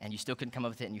and you still couldn't come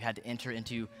up with it and you had to enter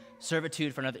into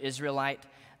servitude for another Israelite,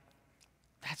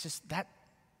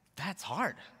 that's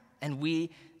hard. And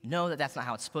we know that that's not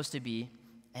how it's supposed to be.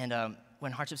 And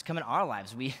when hardships come in our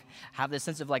lives, we have this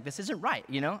sense of this isn't right,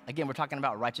 you know? Again, we're talking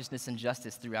about righteousness and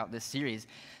justice throughout this series.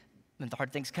 When the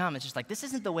hard things come, it's just this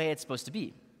isn't the way it's supposed to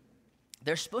be.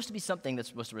 There's supposed to be something that's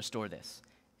supposed to restore this.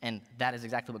 And that is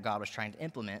exactly what God was trying to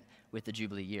implement with the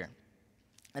Jubilee year.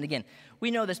 And again,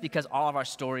 we know this because all of our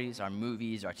stories, our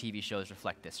movies, our TV shows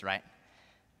reflect this, right?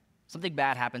 Something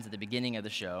bad happens at the beginning of the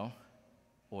show,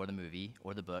 or the movie,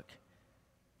 or the book.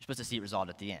 You're supposed to see it resolved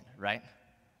at the end, right?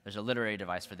 There's a literary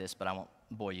device for this, but I won't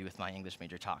bore you with my English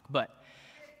major talk. But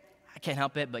I can't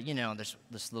help it, but there's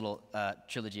this little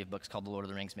trilogy of books called The Lord of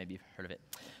the Rings. Maybe you've heard of it.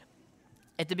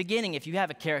 At the beginning, if you have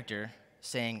a character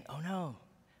saying, oh no,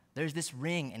 there's this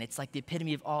ring, and it's like the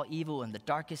epitome of all evil, and the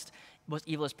darkest, most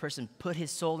evilest person put his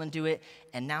soul into it,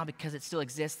 and now because it still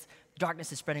exists,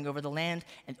 darkness is spreading over the land,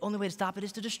 and the only way to stop it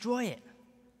is to destroy it.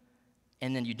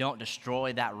 And then you don't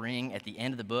destroy that ring at the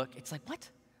end of the book. It's like, what?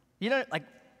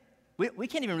 We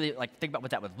can't even really think about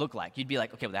what that would look like. You'd be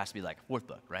like, okay, well, that has to be fourth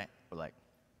book, right? Or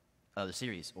another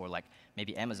series, or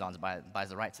maybe Amazon buys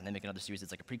the rights and they make another series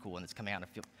that's a prequel and it's coming out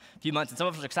in a few months, and some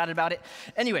of us are excited about it.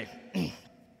 Anyway,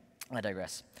 I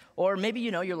digress. Or maybe,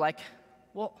 you're like,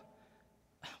 well,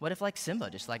 what if Simba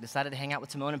just decided to hang out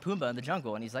with Timon and Pumbaa in the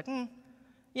jungle, and he's like,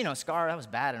 Scar, that was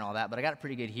bad and all that, but I got it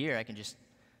pretty good here. I can just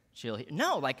chill here.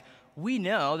 No, we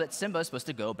know that Simba is supposed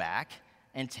to go back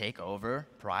and take over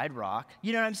Pride Rock.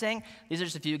 You know what I'm saying? These are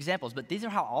just a few examples, but these are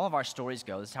how all of our stories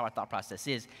go. This is how our thought process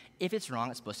is. If it's wrong,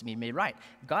 it's supposed to be made right.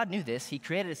 God knew this. He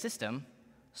created a system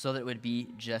so that it would be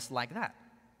just like that.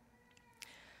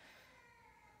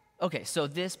 Okay, so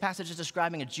this passage is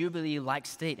describing a Jubilee-like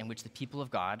state in which the people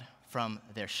of God, from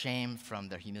their shame, from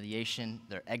their humiliation,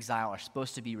 their exile, are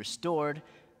supposed to be restored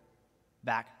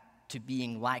back to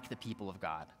being like the people of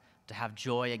God, to have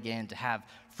joy again, to have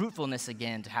fruitfulness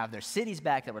again, to have their cities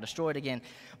back that were destroyed again.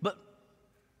 But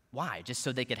why? Just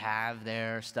so they could have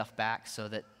their stuff back, so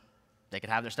that they could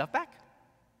have their stuff back?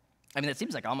 I mean, that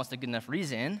seems like almost a good enough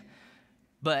reason,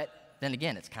 but then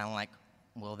again, it's kind of like,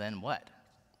 well, then what?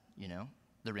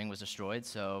 The ring was destroyed,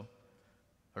 so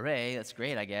hooray, that's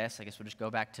great, I guess. I guess we'll just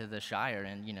go back to the Shire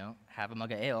and, have a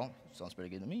mug of ale. Sounds pretty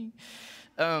good to me.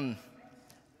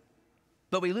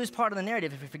 But we lose part of the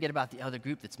narrative if we forget about the other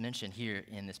group that's mentioned here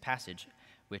in this passage,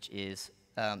 which is,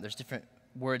 there's different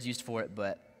words used for it,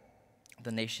 but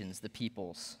the nations, the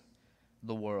peoples,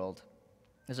 the world.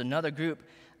 There's another group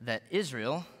that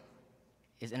Israel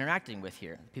is interacting with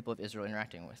here, the people of Israel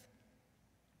interacting with.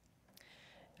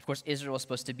 Of course, Israel is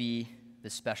supposed to be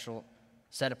this special,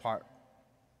 set-apart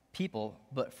people,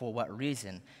 but for what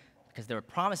reason? Because there were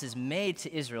promises made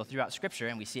to Israel throughout Scripture,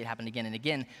 and we see it happen again and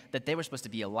again, that they were supposed to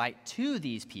be a light to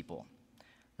these people,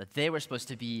 that they were supposed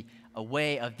to be a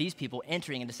way of these people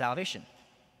entering into salvation.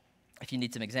 If you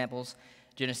need some examples,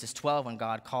 Genesis 12, when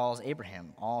God calls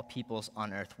Abraham, all peoples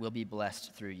on earth will be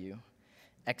blessed through you.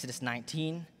 Exodus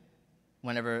 19,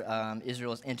 whenever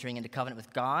Israel is entering into covenant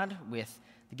with God with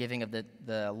the giving of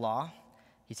the law,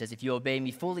 he says, if you obey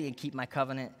me fully and keep my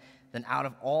covenant, then out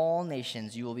of all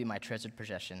nations you will be my treasured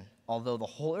possession. Although the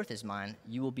whole earth is mine,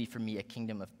 you will be for me a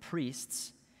kingdom of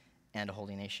priests and a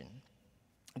holy nation.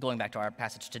 Going back to our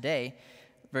passage today,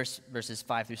 verses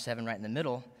 5 through 7 right in the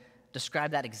middle,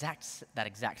 describe that exact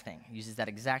thing. It uses that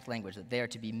exact language, that they are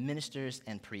to be ministers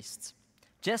and priests.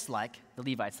 Just like the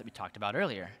Levites that we talked about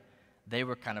earlier. They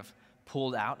were kind of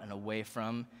pulled out and away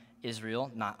from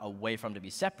Israel, not away from to be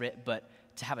separate, but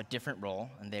to have a different role,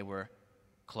 and they were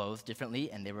clothed differently,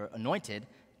 and they were anointed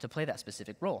to play that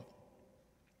specific role.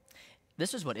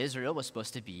 This is what Israel was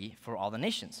supposed to be for all the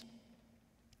nations.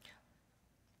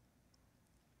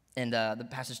 And the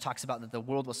passage talks about that the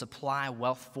world will supply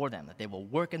wealth for them, that they will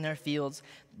work in their fields,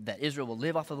 that Israel will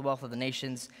live off of the wealth of the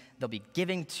nations. They'll be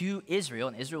giving to Israel,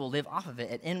 and Israel will live off of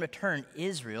it. And in return,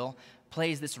 Israel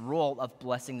plays this role of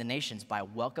blessing the nations by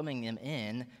welcoming them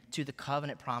in to the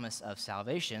covenant promise of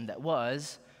salvation that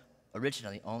was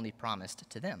originally only promised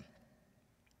to them.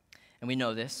 And we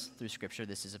know this through Scripture.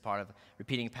 This is a part of a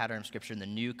repeating pattern of Scripture in the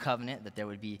new covenant, that there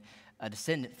would be a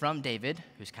descendant from David,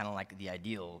 who's kind of like the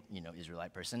ideal,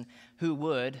 Israelite person, who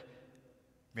would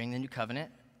bring the new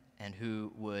covenant and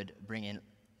who would bring in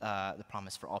the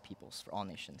promise for all peoples, for all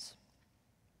nations.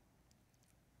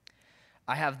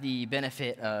 I have the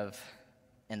benefit of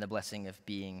and the blessing of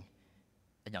being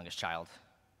the youngest child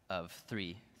of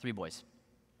three boys.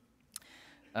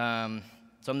 So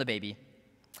I'm the baby.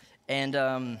 And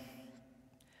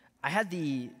I had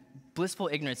the blissful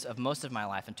ignorance of most of my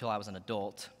life until I was an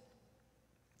adult,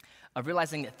 of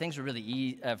realizing that things were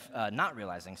really not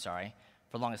realizing, for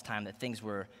the longest time, that things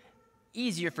were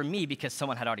easier for me because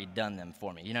someone had already done them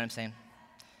for me. You know what I'm saying?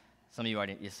 Some of you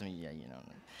already,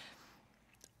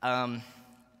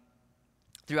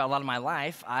 throughout a lot of my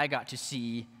life, I got to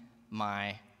see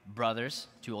my brothers,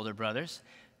 2 older brothers,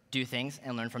 do things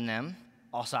and learn from them.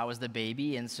 also I was the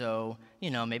baby, and so,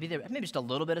 maybe just a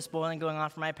little bit of spoiling going on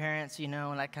for my parents, and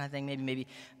that kind of thing.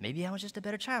 Maybe I was just a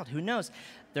better child. Who knows?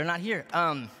 They're not here.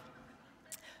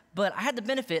 But I had the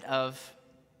benefit of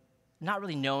not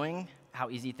really knowing how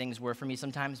easy things were for me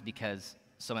sometimes because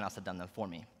someone else had done them for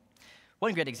me.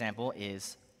 One great example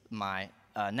is my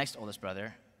next oldest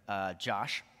brother,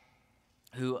 Josh,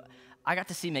 who I got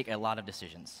to see make a lot of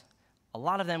decisions. A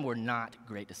lot of them were not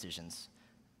great decisions,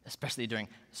 especially during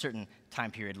a certain time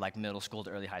period like middle school to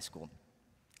early high school.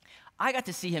 I got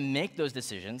to see him make those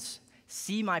decisions,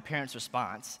 see my parents'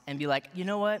 response, and be like, you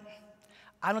know what?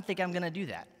 I don't think I'm going to do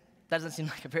that. That doesn't seem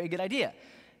like a very good idea.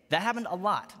 That happened a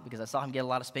lot because I saw him get a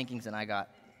lot of spankings and I got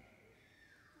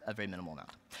a very minimal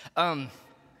amount.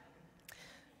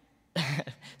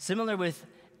 Similar with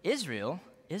Israel.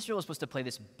 Israel was supposed to play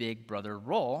this big brother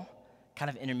role, kind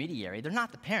of intermediary. They're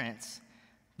not the parents,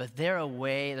 but they're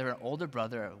an older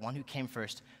brother, one who came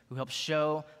first, who helped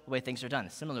show the way things are done.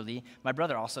 Similarly, my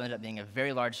brother also ended up being a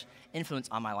very large influence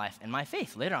on my life and my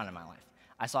faith later on in my life.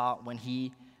 I saw when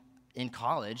he, in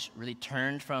college, really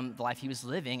turned from the life he was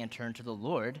living and turned to the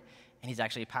Lord, and he's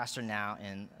actually a pastor now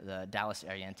in the Dallas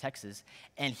area in Texas,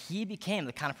 and he became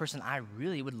the kind of person I'd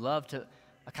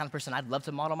love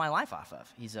to model my life off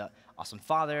of. He's an awesome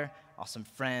father, awesome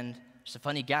friend, just a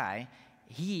funny guy.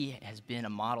 He has been a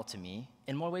model to me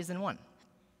in more ways than one.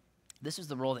 This is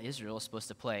the role that Israel is supposed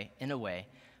to play in a way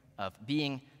of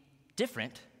being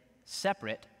different,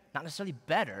 separate, not necessarily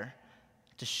better,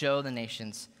 to show the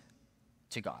nations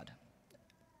to God.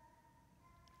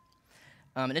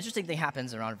 An interesting thing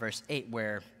happens around verse 8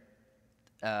 where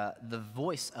the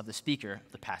voice of the speaker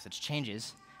of the passage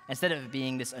changes. Instead of it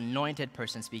being this anointed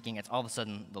person speaking, it's all of a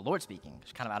sudden the Lord speaking,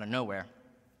 just kind of out of nowhere.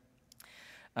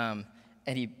 And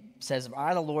he says,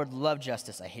 I, the Lord, love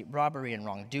justice. I hate robbery and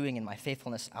wrongdoing. In my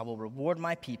faithfulness, I will reward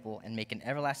my people and make an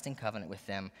everlasting covenant with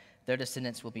them. Their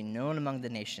descendants will be known among the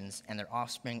nations and their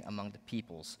offspring among the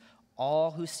peoples.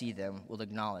 All who see them will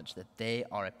acknowledge that they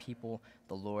are a people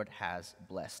the Lord has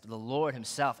blessed. The Lord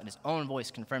himself, in his own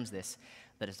voice, confirms this,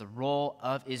 that it's the role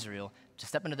of Israel to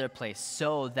step into their place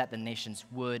so that the nations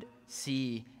would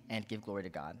see and give glory to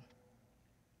God.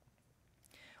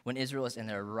 When Israel is in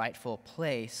their rightful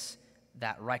place,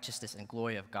 that righteousness and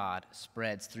glory of God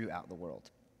spreads throughout the world.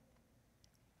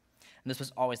 And this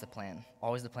was always the plan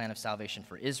of salvation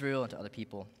for Israel and to other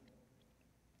people.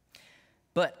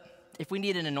 But if we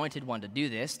need an anointed one to do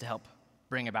this, to help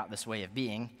bring about this way of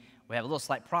being, we have a little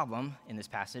slight problem in this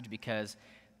passage because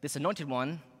this anointed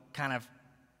one kind of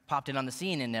popped in on the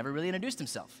scene and never really introduced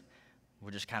himself.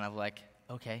 We're just kind of like,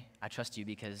 okay, I trust you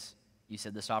because you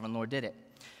said the sovereign Lord did it.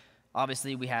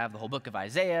 Obviously, we have the whole book of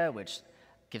Isaiah, which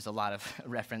gives a lot of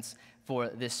reference for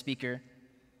this speaker.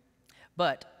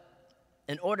 But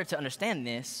in order to understand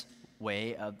this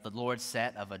way of the Lord's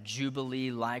set of a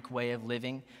Jubilee-like way of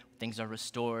living, things are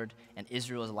restored, and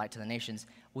Israel is a light to the nations,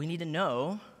 we need to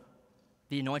know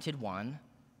the anointed one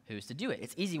who's to do it.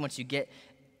 It's easy once you get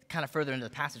kind of further into the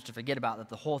passage to forget about that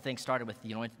the whole thing started with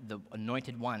the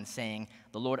anointed one saying,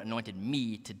 the Lord anointed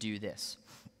me to do this.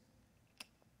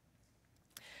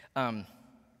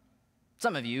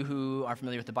 Some of you who are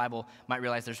familiar with the Bible might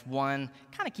realize there's one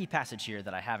kind of key passage here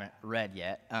that I haven't read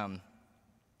yet,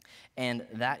 and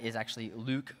that is actually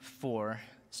Luke 4,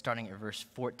 starting at verse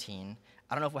 14.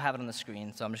 I don't know if we'll have it on the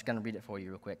screen, so I'm just going to read it for you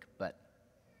real quick, but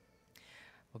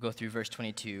we'll go through verse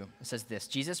 22. It says this,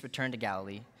 Jesus returned to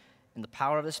Galilee in the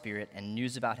power of the Spirit, and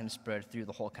news about him spread through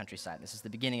the whole countryside. This is the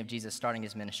beginning of Jesus starting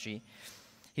his ministry.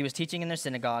 He was teaching in their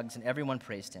synagogues, and everyone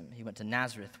praised him. He went to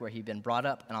Nazareth, where he'd been brought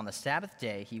up, and on the Sabbath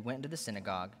day he went into the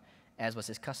synagogue, as was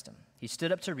his custom. He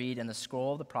stood up to read, and the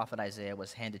scroll of the prophet Isaiah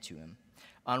was handed to him.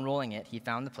 Unrolling it, he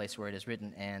found the place where it is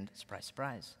written, and surprise,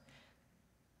 surprise,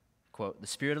 quote, "The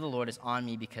Spirit of the Lord is on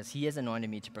me because he has anointed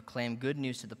me to proclaim good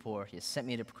news to the poor. He has sent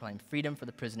me to proclaim freedom for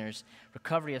the prisoners,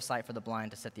 recovery of sight for the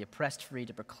blind, to set the oppressed free,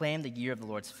 to proclaim the year of the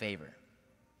Lord's favor."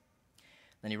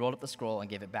 Then he rolled up the scroll and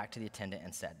gave it back to the attendant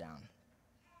and sat down.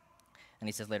 And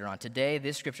he says later on, "Today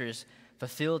this scripture is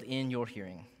fulfilled in your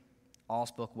hearing." All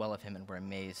spoke well of him and were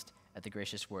amazed at the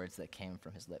gracious words that came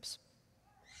from his lips.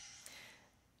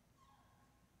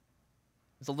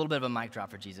 It's a little bit of a mic drop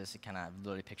for Jesus. You kind of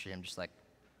literally picture him just like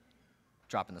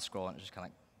dropping the scroll and just kind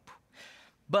of like,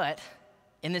 but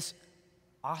in this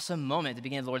awesome moment at the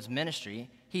beginning of the Lord's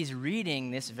ministry, he's reading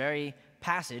this very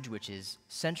passage, which is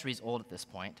centuries old at this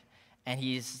point, and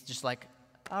he's just like,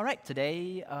 all right,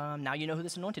 today, now you know who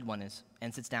this anointed one is,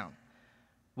 and sits down,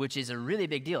 which is a really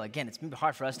big deal. Again, it's maybe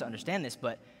hard for us to understand this,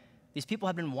 but these people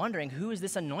have been wondering, who is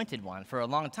this anointed one for a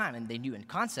long time, and they knew in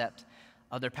concept,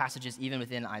 Other passages, even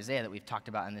within Isaiah that we've talked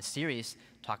about in this series,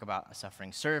 talk about a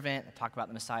suffering servant, talk about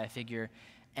the Messiah figure,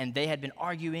 and they had been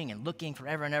arguing and looking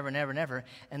forever and ever and ever and ever,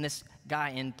 and this guy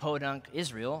in Podunk,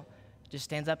 Israel, just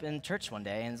stands up in church one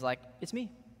day and is like, it's me,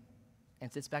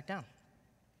 and sits back down.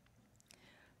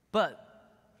 But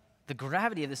the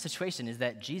gravity of the situation is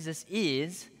that Jesus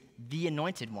is the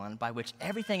anointed one by which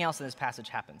everything else in this passage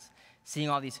happens. Seeing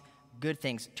all these good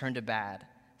things turn to bad,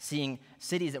 seeing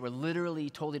cities that were literally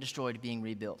totally destroyed being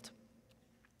rebuilt.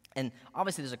 And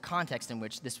obviously there's a context in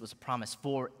which this was a promise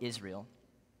for Israel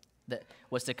that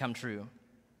was to come true.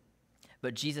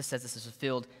 But Jesus says this is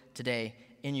fulfilled today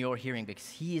in your hearing because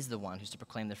he is the one who's to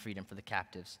proclaim the freedom for the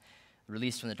captives,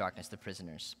 release from the darkness, the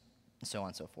prisoners, and so on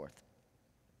and so forth.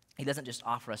 He doesn't just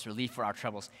offer us relief for our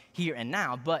troubles here and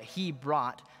now, but he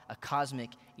brought a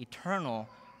cosmic, eternal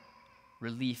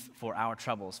relief for our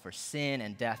troubles, for sin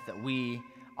and death that we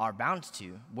were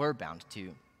bound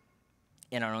to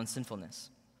in our own sinfulness.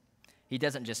 He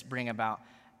doesn't just bring about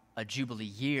a jubilee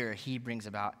year, he brings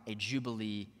about a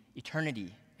jubilee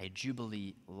eternity, a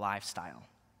jubilee lifestyle.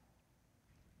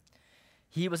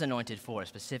 He was anointed for a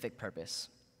specific purpose,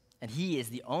 and he is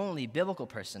the only biblical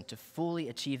person to fully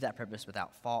achieve that purpose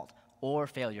without fault or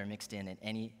failure mixed in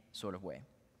any sort of way.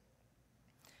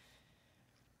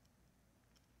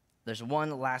 There's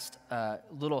one last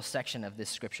little section of this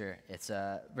scripture. It's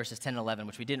verses 10 and 11,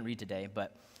 which we didn't read today,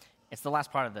 but it's the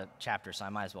last part of the chapter, so I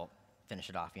might as well finish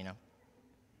it off,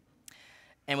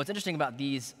 And what's interesting about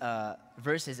these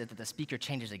verses is that the speaker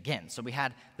changes again. So we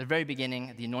had the very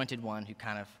beginning, the anointed one who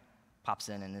kind of pops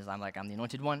in and is, I'm the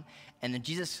anointed one. And then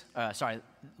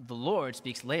the Lord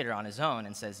speaks later on his own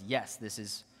and says, yes, this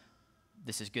is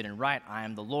good and right. I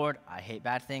am the Lord. I hate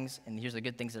bad things. And here's the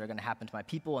good things that are going to happen to my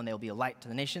people, and they'll be a light to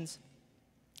the nations.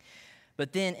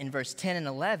 But then in verse 10 and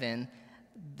 11,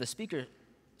 the speaker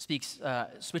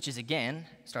switches again,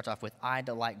 starts off with, I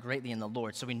delight greatly in the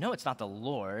Lord. So we know it's not the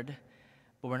Lord,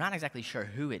 but we're not exactly sure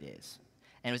who it is.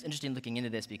 And it was interesting looking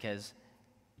into this because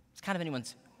it's kind of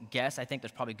anyone's guess. I think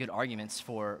there's probably good arguments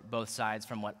for both sides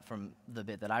from the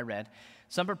bit that I read.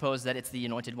 Some propose that it's the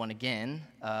anointed one again,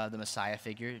 the Messiah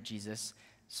figure, Jesus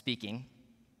speaking.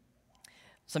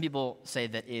 Some people say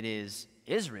that it is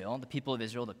Israel, the people of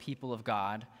Israel, the people of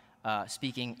God,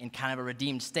 speaking in kind of a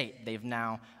redeemed state. They've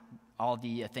now, all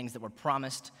the things that were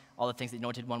promised, all the things the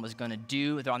anointed one was going to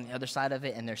do, they're on the other side of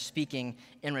it, and they're speaking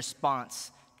in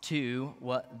response to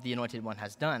what the anointed one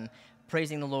has done,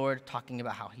 praising the Lord, talking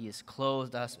about how he has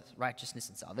clothed us with righteousness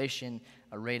and salvation,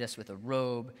 arrayed us with a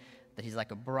robe, that he's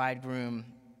like a bridegroom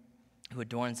who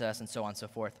adorns us, and so on and so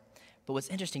forth. But what's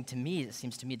interesting to me, it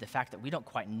seems to me, the fact that we don't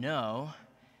quite know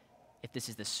if this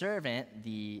is the servant,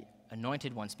 the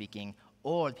anointed one speaking,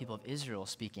 or the people of Israel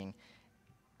speaking,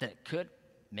 that it could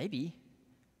maybe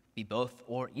be both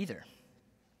or either.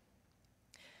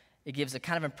 It gives a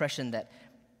kind of impression that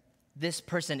this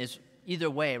person is either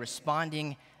way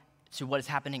responding to what is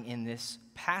happening in this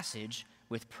passage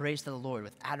with praise to the Lord,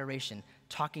 with adoration,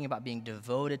 talking about being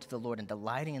devoted to the Lord and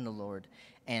delighting in the Lord,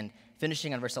 and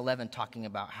finishing on verse 11 talking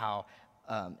about how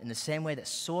in the same way that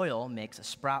soil makes a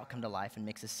sprout come to life and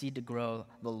makes a seed to grow,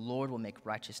 the Lord will make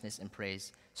righteousness and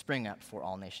praise spring up for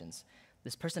all nations.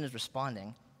 This person is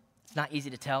responding. It's not easy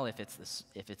to tell if it's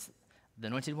the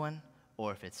anointed one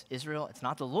or if it's Israel. It's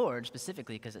not the Lord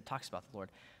specifically because it talks about the Lord.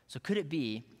 So could it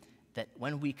be that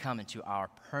when we come into our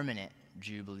permanent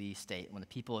Jubilee state, when the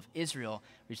people of Israel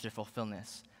reach their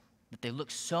fulfillment, that they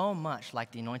look so much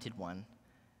like the anointed one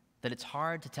that it's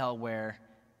hard to tell where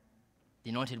the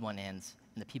anointed one ends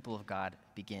and the people of God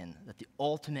begin? That the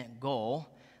ultimate goal,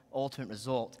 ultimate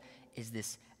result is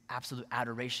this absolute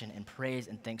adoration and praise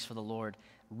and thanks for the Lord,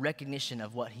 recognition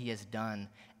of what he has done,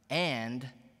 and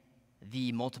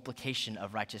the multiplication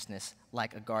of righteousness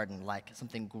like a garden, like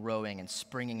something growing and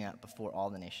springing up before all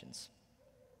the nations.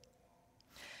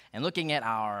 And looking at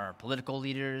our political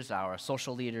leaders, our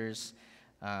social leaders,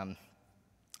 and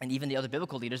even the other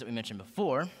biblical leaders that we mentioned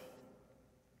before,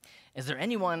 is there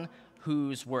anyone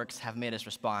whose works have made us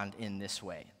respond in this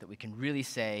way, that we can really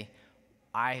say,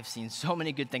 I have seen so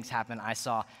many good things happen. I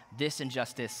saw this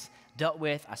injustice dealt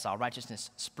with. I saw righteousness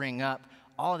spring up.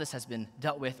 All of this has been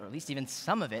dealt with, or at least even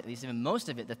some of it, at least even most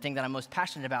of it, the thing that I'm most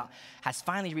passionate about, has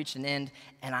finally reached an end,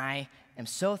 and I am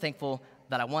so thankful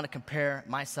that I want to compare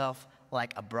myself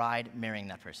like a bride marrying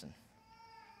that person.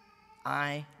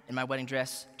 I, in my wedding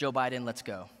dress, Joe Biden, let's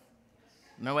go.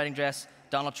 In my wedding dress,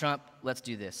 Donald Trump, let's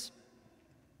do this.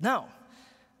 No,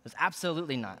 there's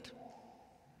absolutely not.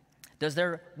 Does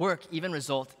their work even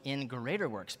result in greater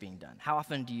works being done? How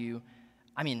often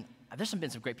there's been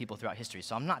some great people throughout history,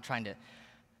 so I'm not trying to,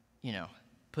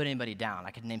 put anybody down.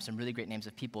 I could name some really great names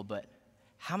of people, but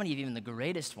how many of even the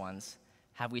greatest ones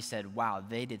have we said, wow,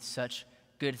 they did such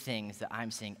good things that I'm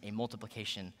seeing a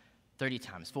multiplication 30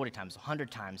 times, 40 times,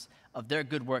 100 times of their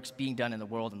good works being done in the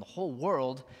world, and the whole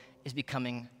world is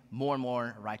becoming more and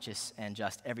more righteous and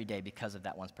just every day because of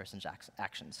that one person's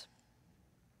actions.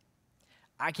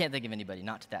 I can't think of anybody,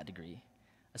 not to that degree,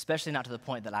 especially not to the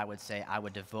point that I would say I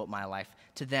would devote my life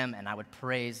to them and I would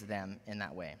praise them in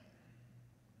that way.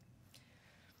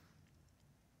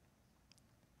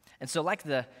 And so like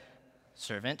the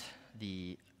servant,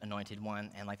 the anointed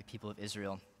one, and like the people of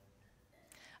Israel,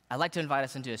 I'd like to invite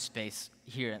us into a space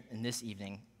here in this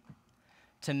evening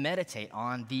to meditate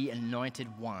on the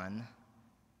anointed one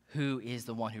who is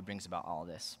the one who brings about all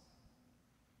this.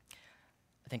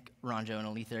 I think Ronjo and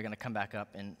Aletha are going to come back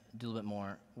up and do a little bit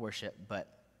more worship, but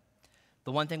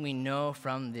the one thing we know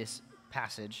from this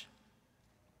passage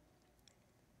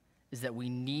is that we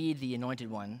need the anointed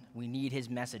one, we need his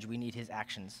message, we need his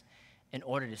actions in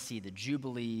order to see the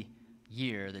Jubilee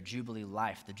year, the Jubilee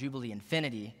life, the Jubilee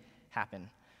infinity happen.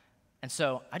 And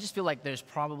so I just feel like there's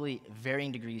probably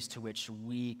varying degrees to which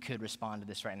we could respond to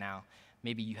this right now.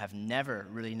 Maybe you have never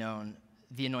really known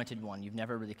the anointed one. You've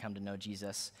never really come to know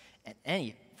Jesus in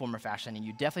any form or fashion, and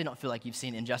you definitely don't feel like you've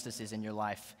seen injustices in your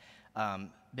life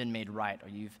been made right, or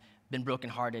you've been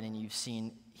brokenhearted and you've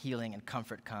seen healing and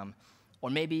comfort come. Or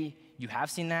maybe you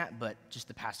have seen that, but just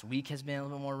the past week has been a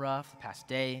little bit more rough, the past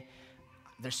day.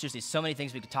 There's seriously so many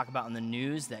things we could talk about in the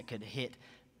news that could hit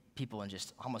people in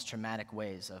just almost traumatic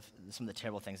ways of some of the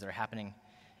terrible things that are happening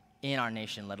in our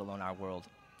nation, let alone our world.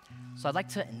 So I'd like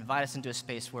to invite us into a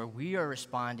space where we are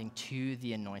responding to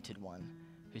the anointed one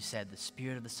who said, the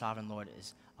Spirit of the sovereign Lord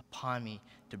is upon me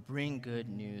to bring good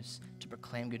news, to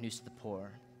proclaim good news to the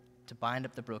poor, to bind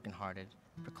up the brokenhearted,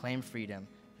 proclaim freedom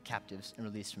to captives and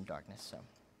release from darkness. So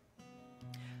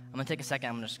I'm going to take a second.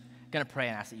 I'm just going to pray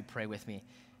and ask that you pray with me.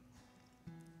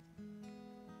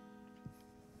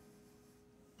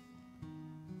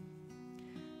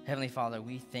 Heavenly Father,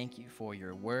 we thank you for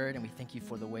your word, and we thank you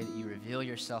for the way that you reveal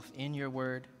yourself in your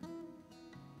word.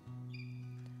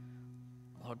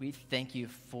 Lord, we thank you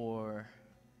for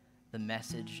the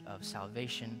message of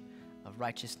salvation, of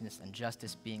righteousness and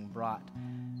justice being brought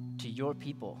to your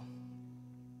people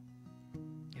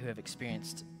who have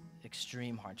experienced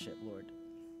extreme hardship, Lord.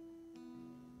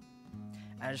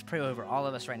 And I just pray over all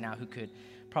of us right now who could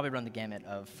probably run the gamut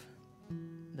of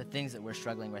the things that we're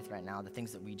struggling with right now, the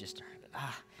things that we just,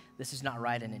 this is not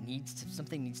right, and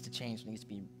something needs to change, it needs to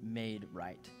be made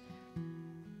right.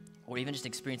 Or even just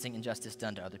experiencing injustice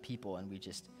done to other people, and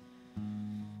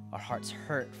our hearts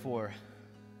hurt for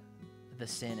the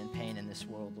sin and pain in this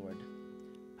world, Lord.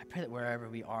 I pray that wherever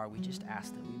we are, we just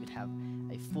ask that we would have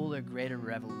a fuller, greater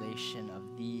revelation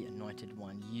of the anointed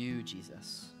one, you,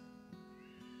 Jesus.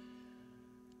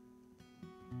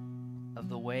 Of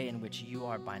the way in which you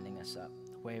are binding us up,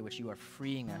 the way in which you are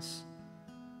freeing us,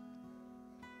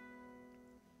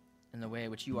 and the way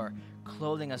in which you are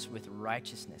clothing us with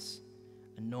righteousness,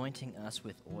 anointing us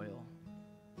with oil.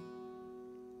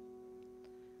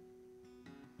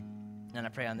 And I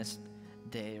pray on this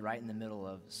day, right in the middle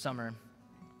of summer,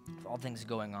 with all things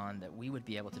going on, that we would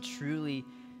be able to truly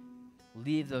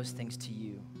leave those things to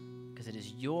you, because it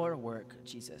is your work,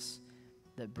 Jesus,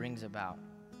 that brings about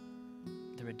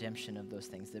the redemption of those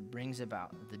things, that brings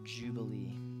about the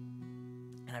Jubilee.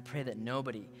 And I pray that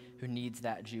nobody who needs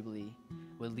that Jubilee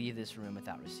would leave this room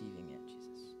without receiving it,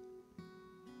 Jesus.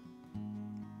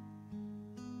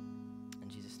 In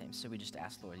Jesus' name. So we just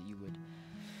ask, Lord, that you would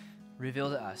reveal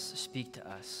to us, speak to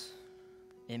us,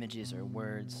 images or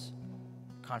words,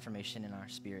 confirmation in our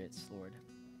spirits, Lord,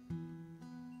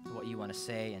 what you want to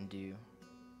say and do.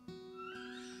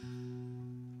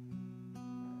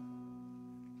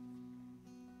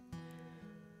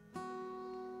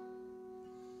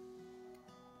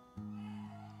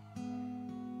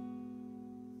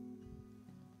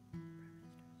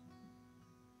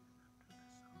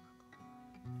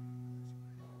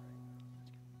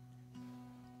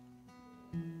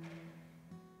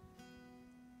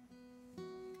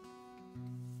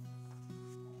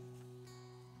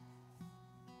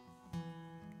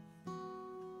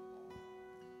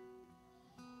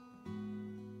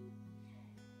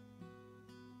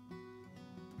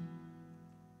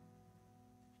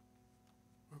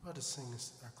 We're about to sing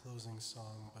our closing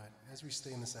song, but as we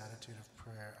stay in this attitude of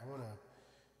prayer,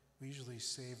 we usually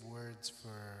save words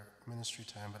for ministry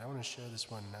time, but I want to share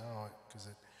this one now because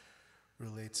it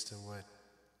relates to what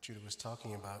Judah was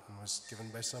talking about and was given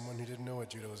by someone who didn't know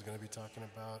what Judah was going to be talking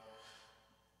about.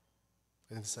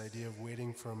 And this idea of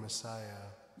waiting for a Messiah,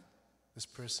 this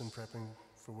person prepping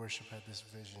for worship had this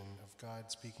vision of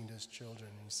God speaking to his children,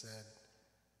 and he said,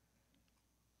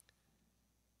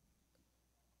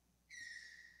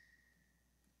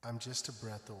 I'm just a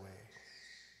breath away.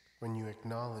 When you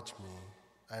acknowledge me,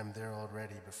 I am there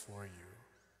already before you.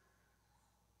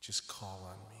 Just call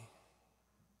on me.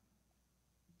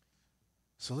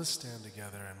 So let's stand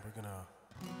together, and we're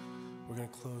gonna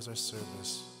close our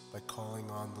service by calling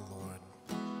on the Lord.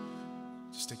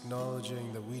 Just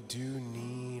acknowledging that we do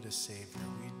need a Savior.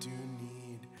 We do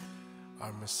need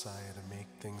our Messiah to make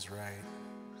things right.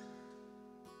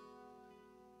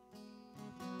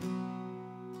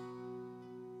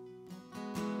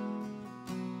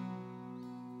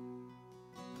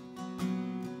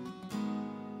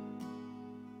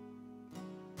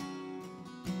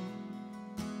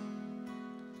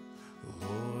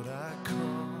 Lord, I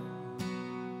come,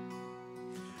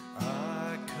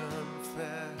 I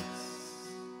confess,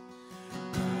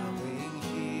 bowing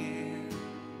here,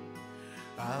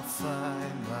 I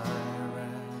find my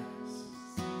rest.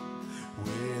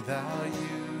 Without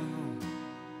you,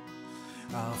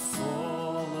 I'll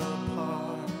fall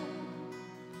apart.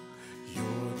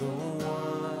 You're the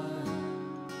one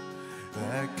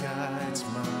that guides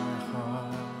my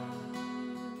heart.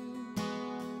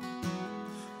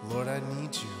 Lord, I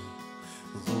need you.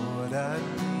 Lord, I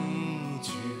need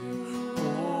you.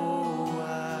 Oh, I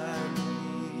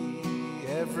need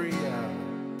every hour.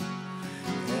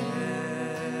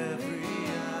 Every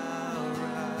hour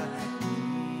I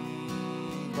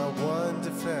need my one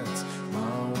defense.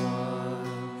 My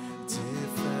one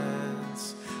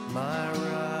defense. My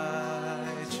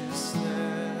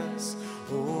righteousness.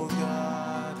 Oh,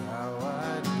 God, how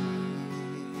I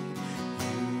need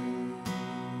you.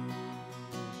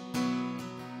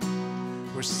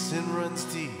 Where sin runs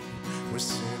deep, where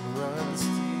sin runs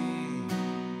deep,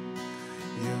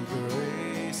 your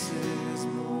grace is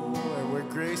more. And where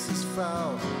grace is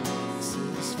found,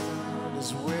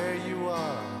 is where you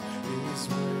are, is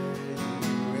where you,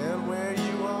 and where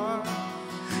you are,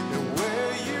 and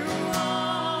where you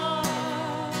are.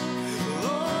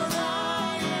 Lord, I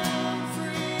am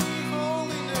free.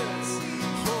 Holiness,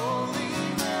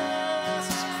 holiness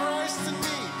is Christ in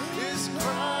me, is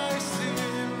Christ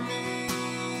in me.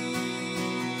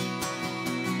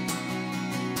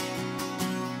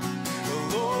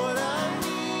 Lord, I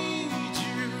need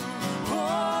you.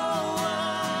 Oh, I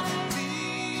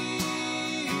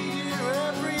need you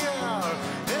every hour.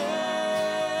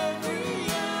 Every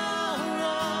hour I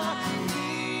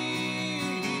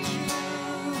need you.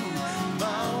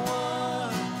 My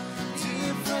one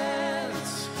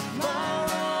defense, my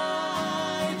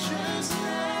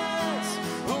righteousness.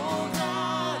 Oh,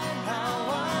 God, how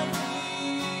I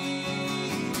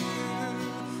need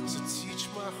you. So teach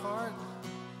my heart.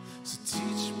 So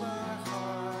teach my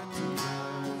heart to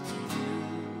love you.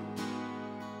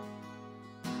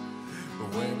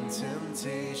 When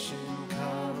temptation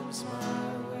comes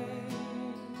my way,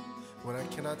 when I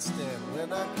cannot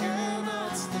stand, I'll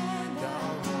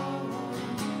call on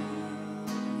you.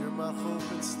 You're my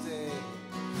hope and stay.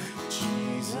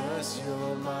 Jesus,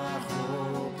 you're my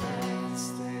hope and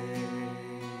stay.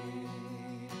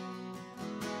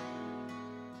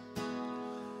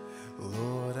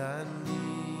 Lord, I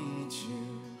need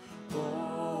you.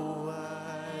 Oh,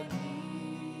 I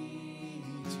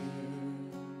need you.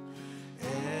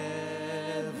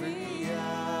 Every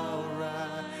hour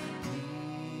I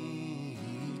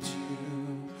need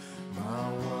you. My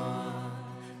one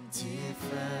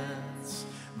defense,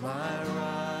 my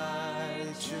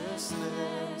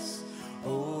righteousness.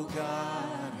 Oh,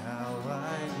 God, how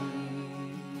I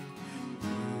need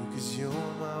you. 'Cause you're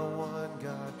my one,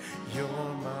 God.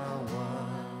 You're my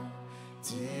one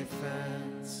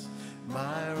defense,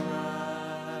 my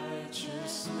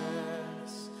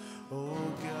righteousness.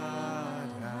 Oh, God,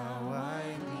 how I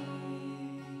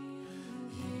need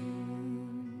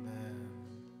you. Man.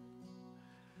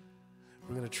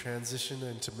 We're going to transition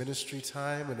into ministry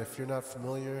time, and if you're not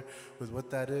familiar with what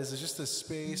that is, it's just a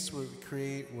space where we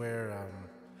create where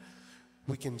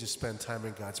we can just spend time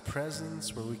in God's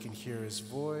presence, where we can hear His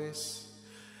voice,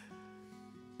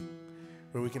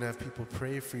 where we can have people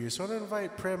pray for you. So I want to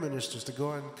invite prayer ministers to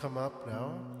go and come up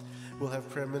now. We'll have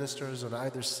prayer ministers on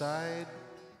either side.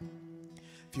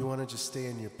 If you want to just stay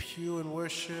in your pew and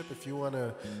worship, if you want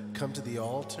to come to the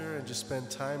altar and just spend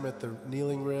time at the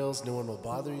kneeling rails, no one will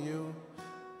bother you.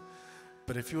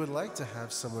 But if you would like to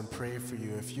have someone pray for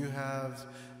you, if you have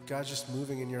God just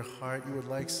moving in your heart, you would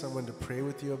like someone to pray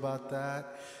with you about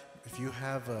that. If you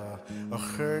have a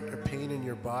hurt or pain in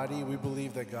your body, we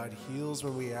believe that God heals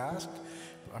when we ask.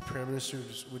 Our prayer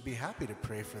ministers would be happy to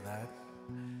pray for that.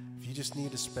 If you just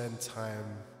need to spend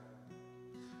time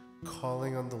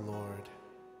calling on the Lord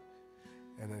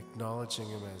and acknowledging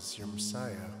Him as your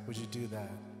Messiah, would you do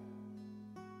that?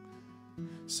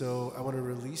 So I want to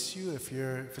release you. If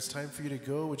it's time for you to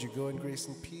go, would you go in grace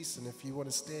and peace? And if you want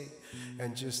to stay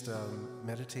and just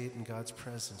meditate in God's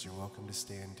presence, you're welcome to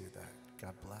stay and do that.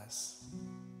 God bless.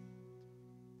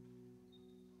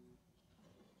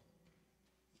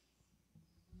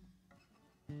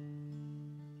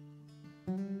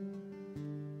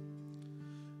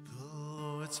 The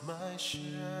Lord's my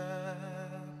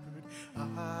shepherd,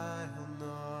 I'll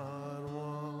not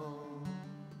want.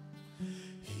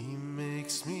 He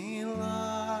makes me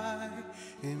lie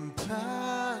in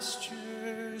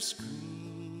pastures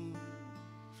green.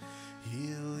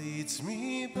 He leads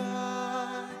me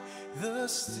by the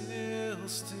still,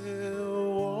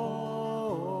 still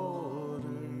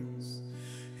waters.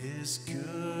 His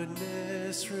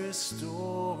goodness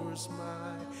restores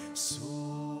my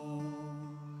soul,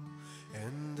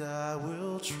 and I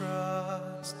will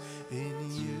trust in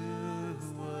you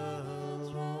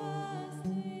alone.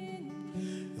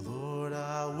 Lord,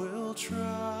 I will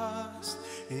trust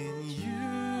in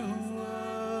you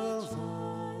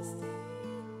alone.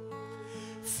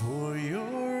 For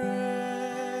your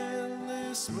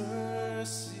endless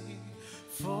mercy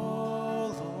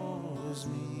follows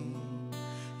me.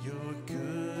 Your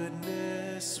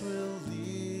goodness will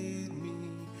lead me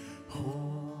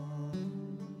home.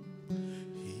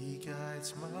 He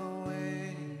guides my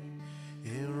way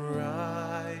in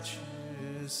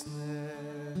righteousness,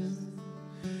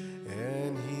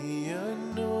 and he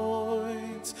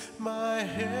anoints my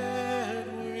head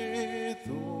with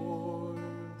oil,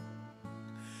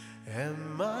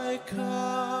 and my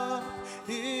cup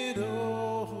it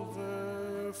overflows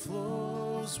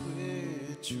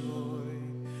with joy.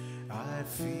 I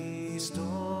feast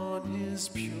on his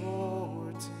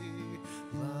purity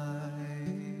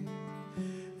light,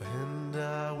 and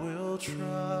I will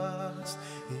trust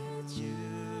in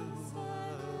you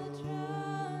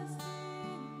alone.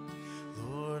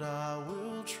 Lord, I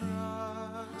will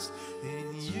trust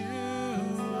in you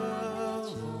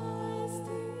alone.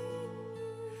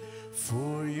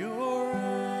 For your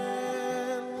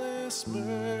endless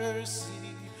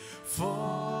mercy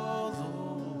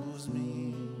follows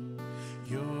me.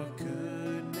 Your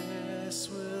goodness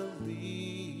will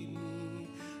lead me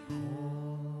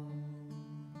home.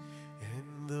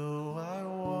 And though I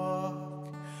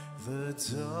walk the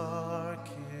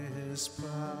darkest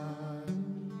path,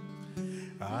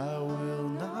 I will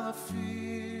not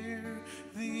fear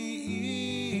the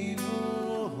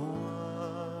evil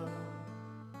one.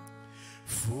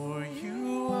 For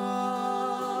you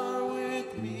are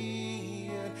with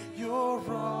me, and your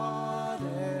rod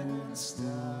and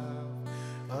staff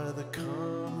are the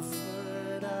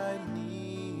comfort I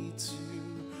need to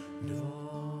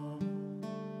know.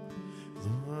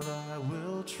 Lord, I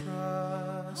will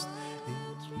trust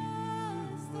in you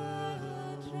alone.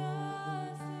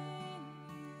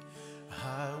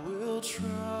 I will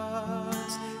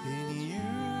trust in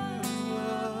you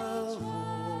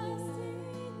alone.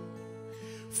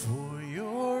 For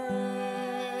your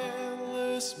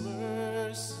endless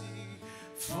mercy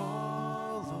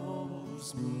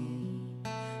follows me.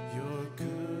 Your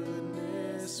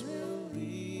goodness will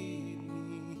lead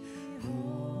me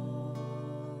home.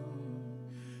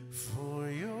 For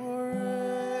your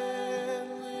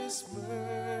endless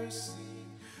mercy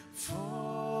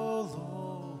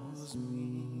follows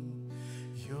me.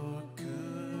 Your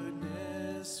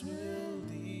goodness will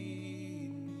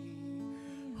lead me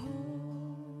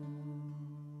home.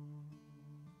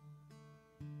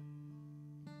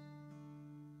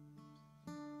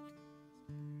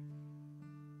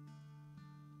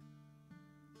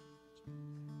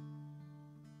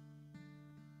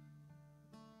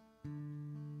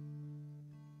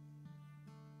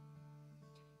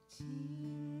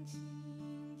轻轻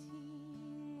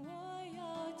听，我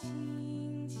要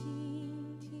轻轻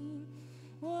听，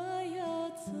我要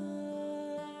侧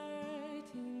耳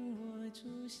听我主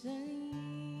声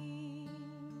音。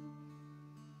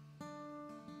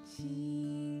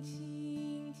轻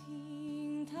轻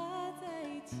听，他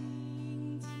在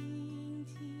轻轻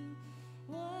听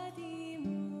我的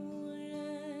牧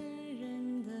人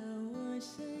认得我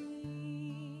声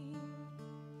音。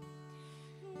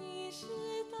你是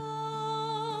当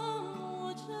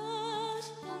牧者生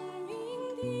命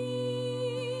的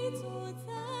主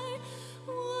宰，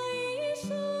我一生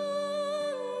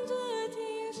只听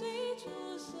谁主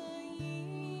声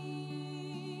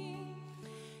音。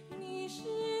你是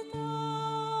当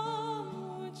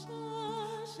牧者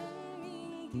生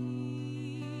命的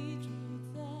主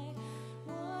宰，我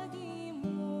的牧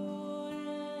人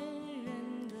认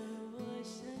得我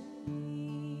声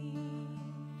音。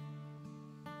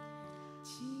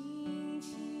轻轻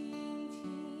听，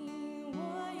我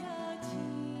要轻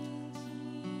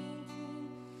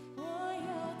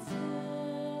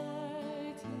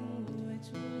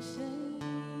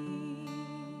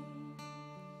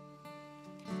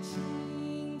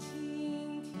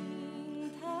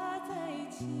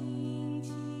请倾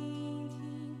听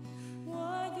我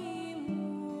的牧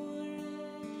人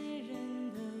认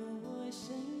得我声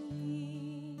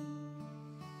音。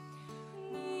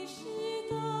你是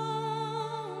当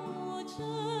牧者，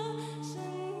生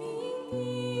命的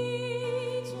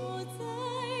主宰，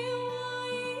我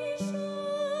一生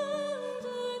只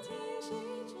听谁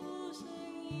出声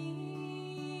音。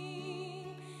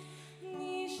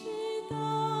你是当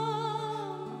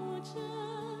牧者，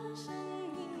生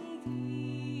命的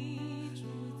主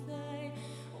宰，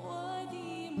我的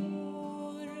牧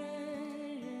人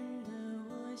认得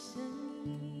我声音。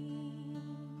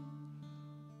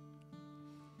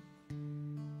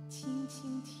轻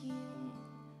轻听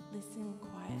 ，listen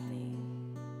quietly。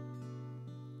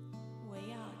我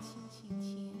要轻轻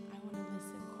听 ，I want to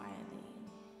listen quietly。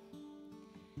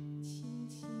轻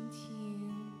轻听，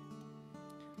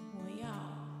我要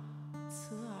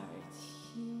侧耳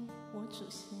听我主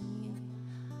声音。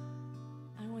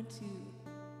I want to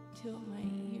tilt my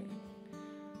ear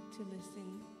to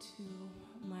listen to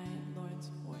my Lord's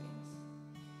voice。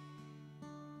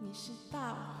你是大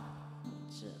牧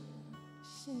者，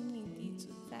生命的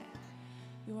主宰。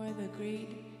You are the great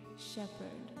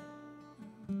shepherd,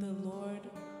 the Lord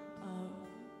of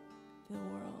the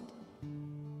world.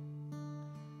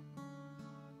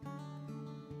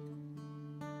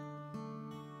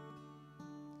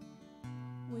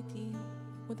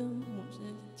 我的牧者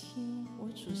听我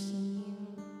主声音。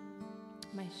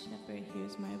My shepherd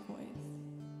hears my voice.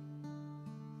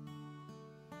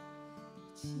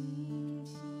 轻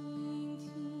轻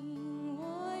听，我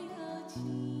要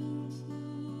轻轻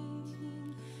听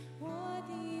我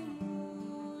的牧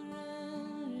人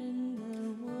认得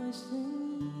我声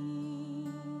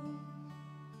音。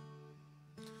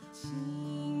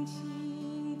轻轻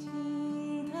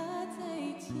听，他在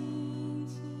轻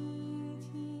轻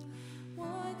听我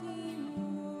的牧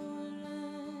人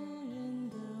认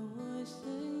得我声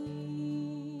音。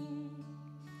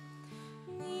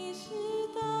你是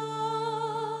大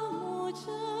牧者，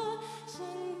生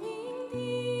命的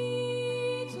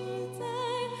主宰，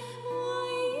我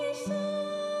一生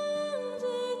只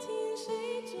听谁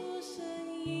主声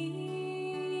音。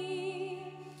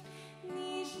你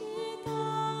是大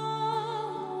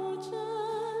牧者，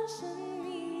生命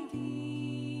的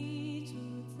主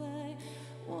宰，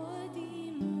我的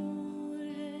牧人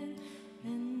认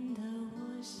得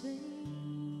我声音。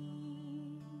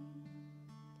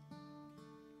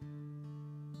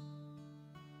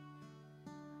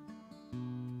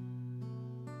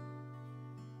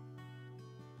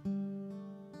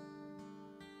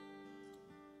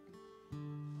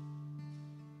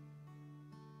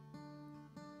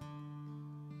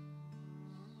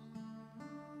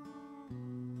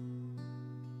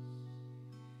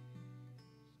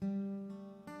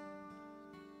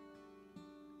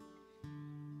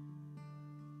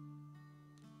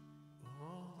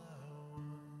All I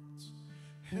want,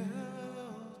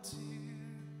 help to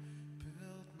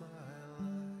build my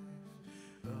life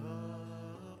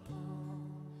upon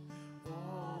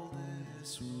all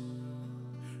this